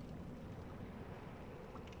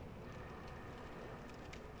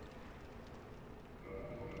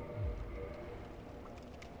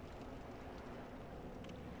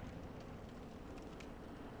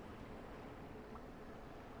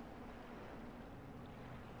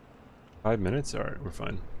 5 minutes? Alright, we're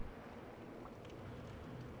fine.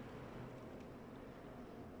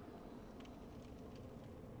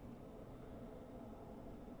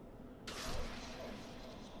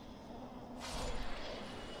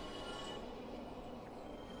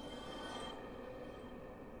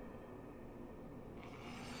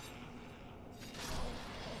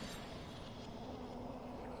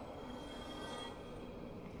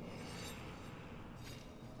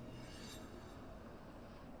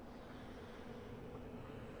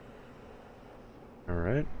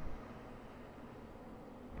 Alright.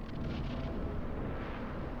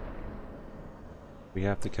 We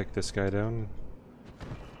have to kick this guy down.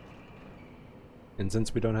 And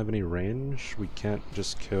since we don't have any range, we can't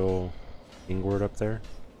just kill Ingward up there.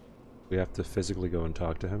 We have to physically go and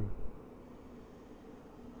talk to him.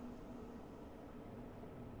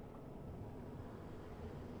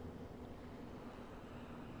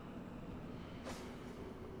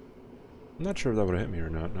 I'm not sure if that would have hit me or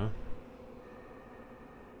not, no?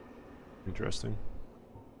 Interesting.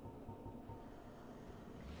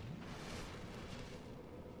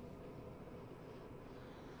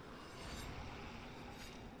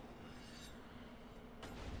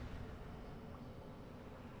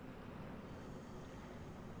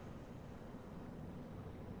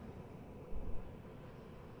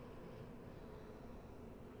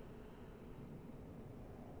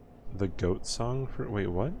 The goat song for— wait,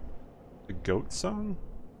 what? The goat song?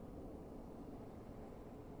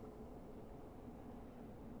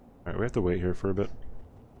 Alright, we have to wait here for a bit.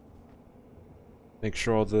 Make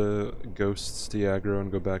sure all the ghosts de-aggro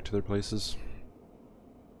and go back to their places.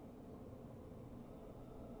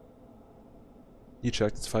 You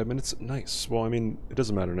checked, it's 5 minutes? Nice. Well, I mean, it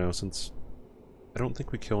doesn't matter now since I don't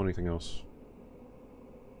think we kill anything else.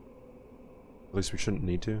 At least we shouldn't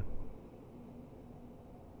need to.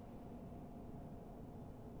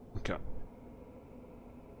 Okay.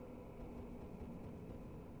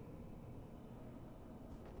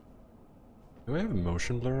 Do I have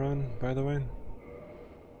motion blur on, by the way?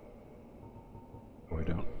 Oh, I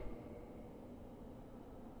don't.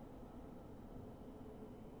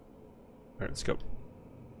 Alright, let's go.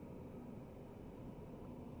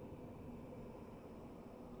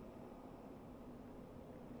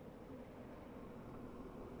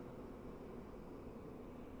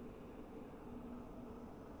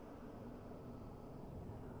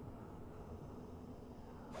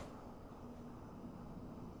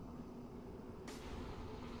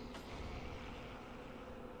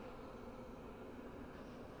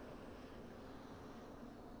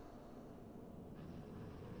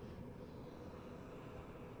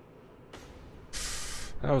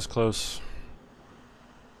 That was close.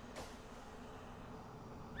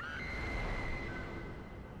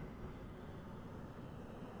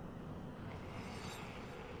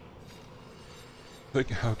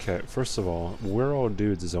 Like, okay, first of all, We're All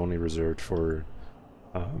Dudes is only reserved for,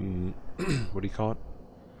 what do you call it?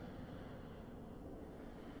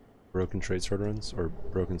 Broken trade sword runs, or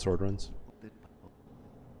broken sword runs?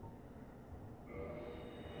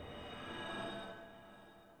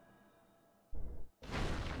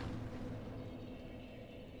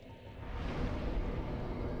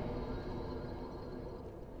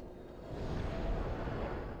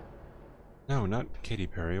 No, not Katy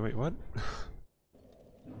Perry. Wait, what?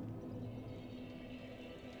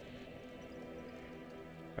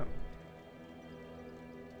 Oh.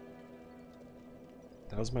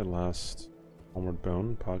 That was my last Homeward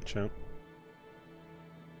Bone, PogChamp.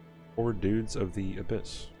 4 dudes of the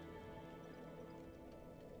Abyss.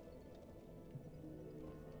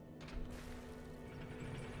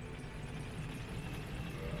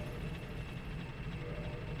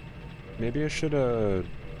 Maybe I should,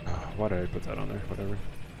 why did I put that on there? Whatever.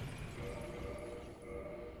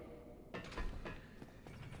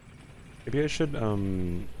 Maybe I should,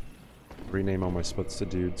 rename all my splits to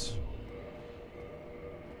dudes.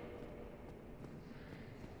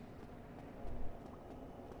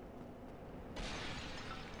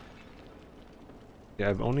 Yeah,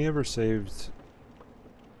 I've only ever saved,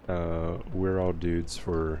 We're All Dudes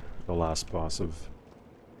for the last boss of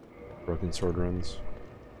Broken Sword runs.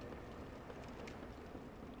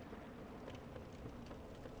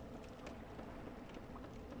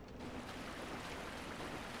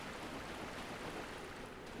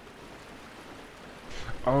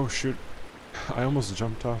 Oh shoot, I almost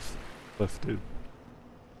jumped off the cliff, dude.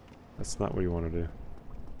 That's not what you want to do.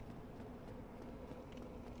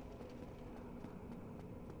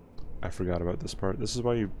 I forgot about this part. This is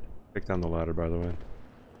why you pick down the ladder, by the way.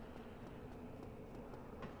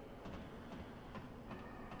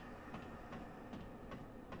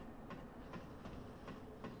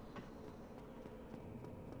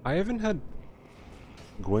 I haven't had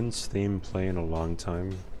Gwyn's theme play in a long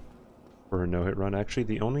time for a no-hit run. Actually,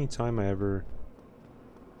 the only time I ever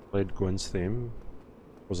played Gwyn's theme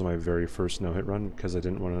was on my very first no-hit run because I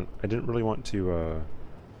didn't really want to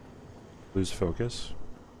lose focus.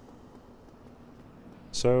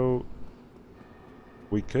 So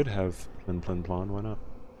we could have Plin Plin Plon, why not?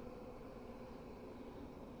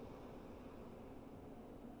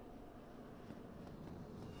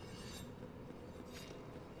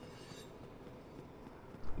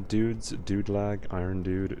 Dudes, Dude Lag, Iron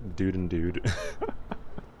Dude, Dude and Dude.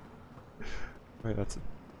 Wait, that's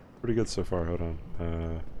pretty good so far, hold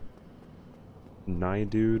on. Nye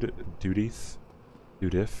Dude, Dudeeth,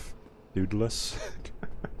 Dudif, Dudeless.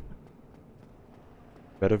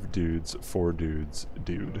 Bed of dudes, 4 dudes,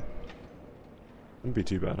 dude. Wouldn't be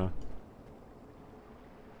too bad, huh?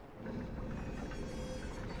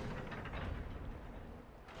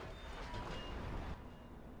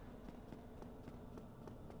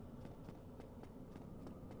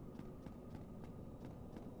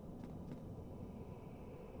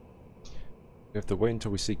 We have to wait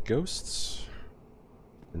until we see ghosts,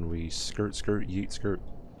 and we skirt, skirt, yeet, skirt,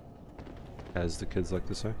 as the kids like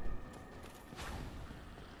to say.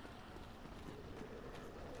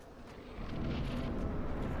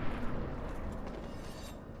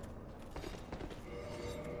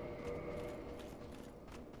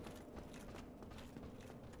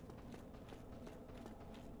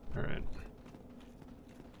 Alright.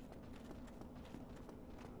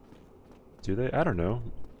 Do they? I don't know.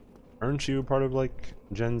 Aren't you part of, like,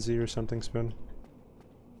 Gen Z or something, Spin?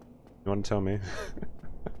 You want to tell me?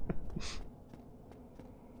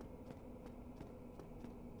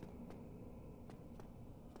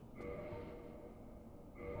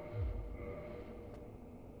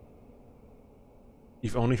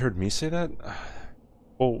 You've only heard me say that?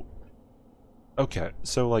 Well, okay,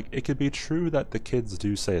 so, like, it could be true that the kids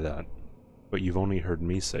do say that, but you've only heard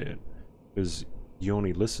me say it, because you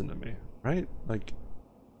only listen to me, right? Like...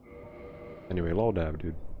 Anyway, lol dab,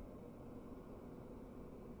 dude.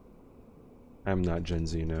 I'm not Gen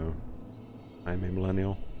Z, no. I'm a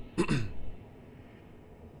millennial. I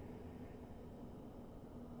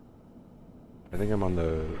think I'm on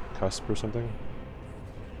the cusp or something.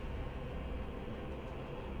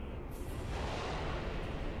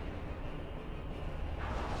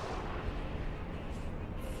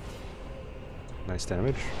 Nice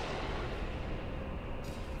damage.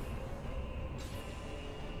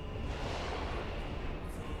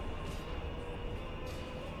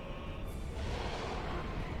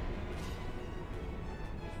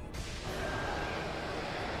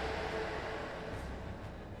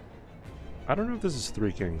 I don't know if this is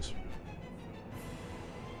 3 kings.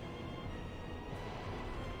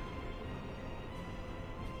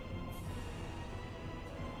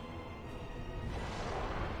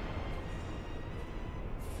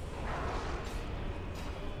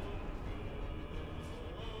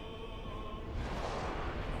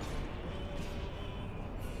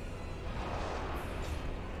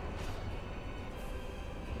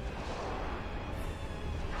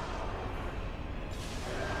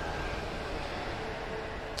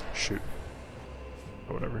 Shoot.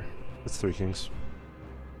 Or whatever. It's 3 kings.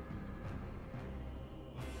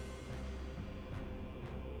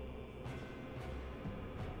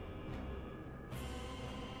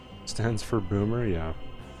 Stands for boomer, yeah.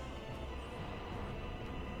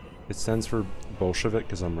 It stands for Bolshevik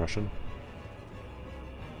because I'm Russian.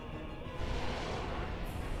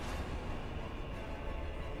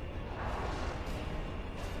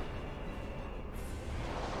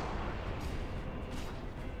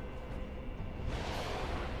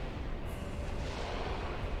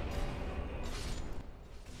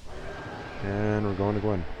 And we're going to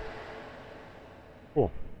Gwyn.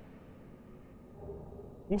 Cool.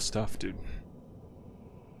 Cool stuff, dude.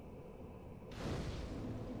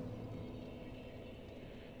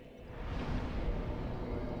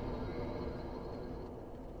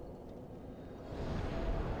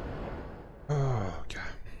 Oh, okay.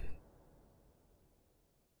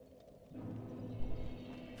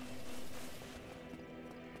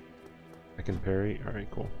 I can parry? Alright,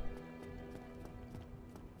 cool.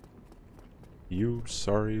 You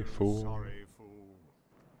sorry fool. Sorry, fool.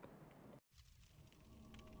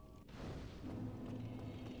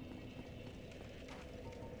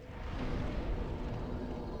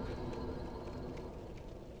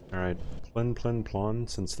 Alright, Plin Plin Plon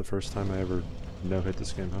since the first time I ever no-hit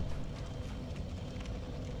this game, huh?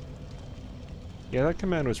 Yeah, that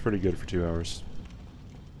command was pretty good for 2 hours.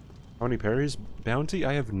 How many parries? Bounty?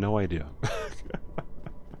 I have no idea.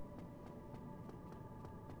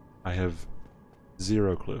 I have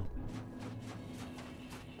Zero clue.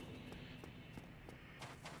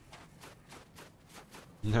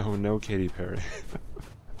 No, no Katy Perry.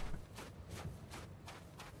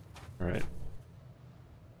 Alright.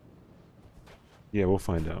 Yeah, we'll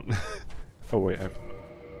find out. Oh wait,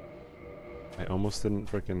 I almost didn't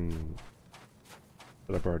frickin'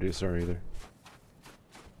 set up RDSR either.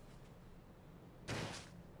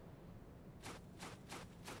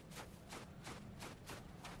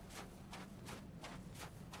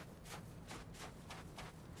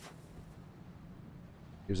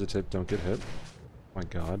 Here's a tip, don't get hit. My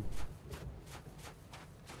god.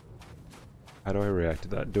 How do I react to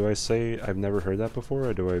that? Do I say I've never heard that before,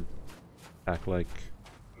 or do I act like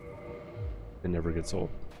it never gets old?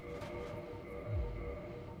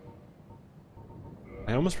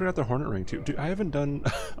 I almost forgot the Hornet Ring too. Dude, I haven't done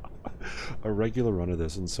a regular run of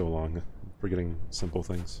this in so long. I'm forgetting simple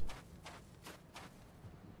things.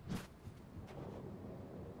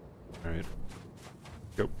 Alright.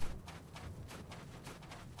 Go.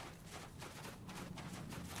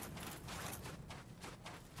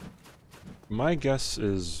 My guess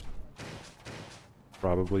is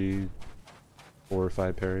probably 4 or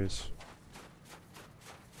 5 parries.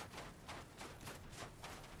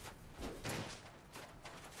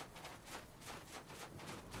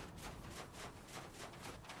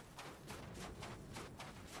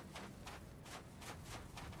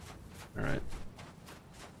 Alright.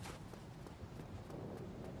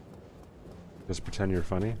 Just pretend you're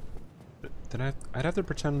funny? Then I'd have to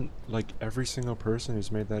pretend like every single person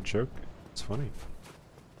who's made that joke. It's funny.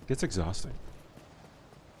 It gets exhausting.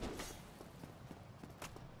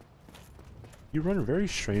 You run very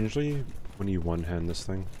strangely when you one-hand this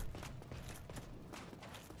thing.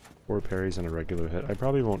 4 parries and a regular hit. I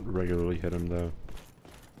probably won't regularly hit him though.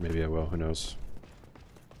 Maybe I will, who knows.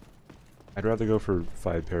 I'd rather go for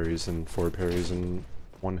 5 parries than 4 parries and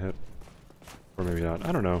 1 hit. Or maybe not.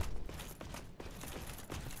 I don't know.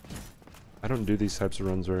 I don't do these types of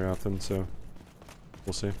runs very often, so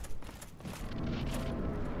we'll see.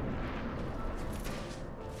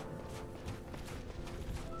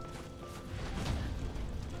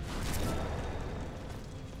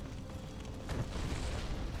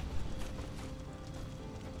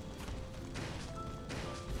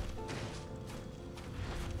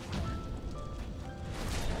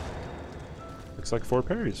 Looks like 4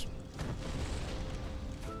 parries.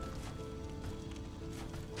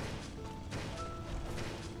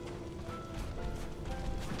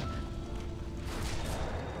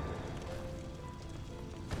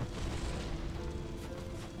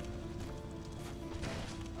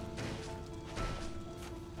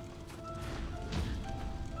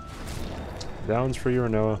 Downs for you,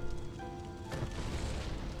 Noah.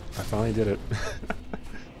 I finally did it.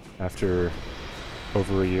 After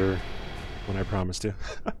over a year when I promised you.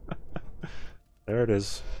 There it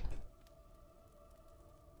is.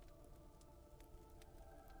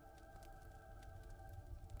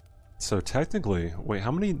 So technically, wait,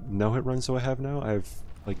 how many no-hit runs do I have now? I have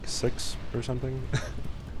like 6 or something.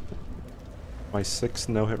 My 6th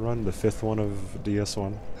no-hit run, the 5th one of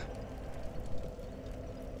DS1.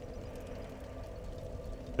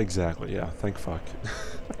 Exactly, yeah, thank fuck.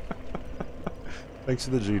 Thanks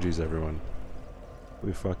to the GGs, everyone.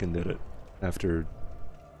 We fucking did it. After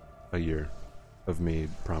a year of me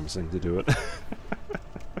promising to do it.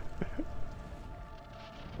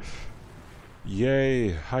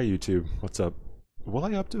 Yay! Hi YouTube, what's up? Will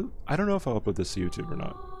I upload? I don't know if I'll upload this to YouTube or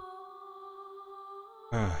not.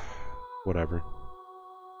 Whatever.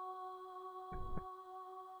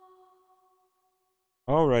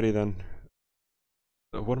 Alrighty then.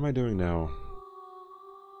 What am I doing now?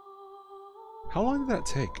 How long did that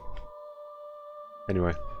take?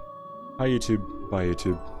 Anyway. Hi YouTube. Bye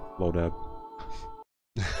YouTube. Lol dab.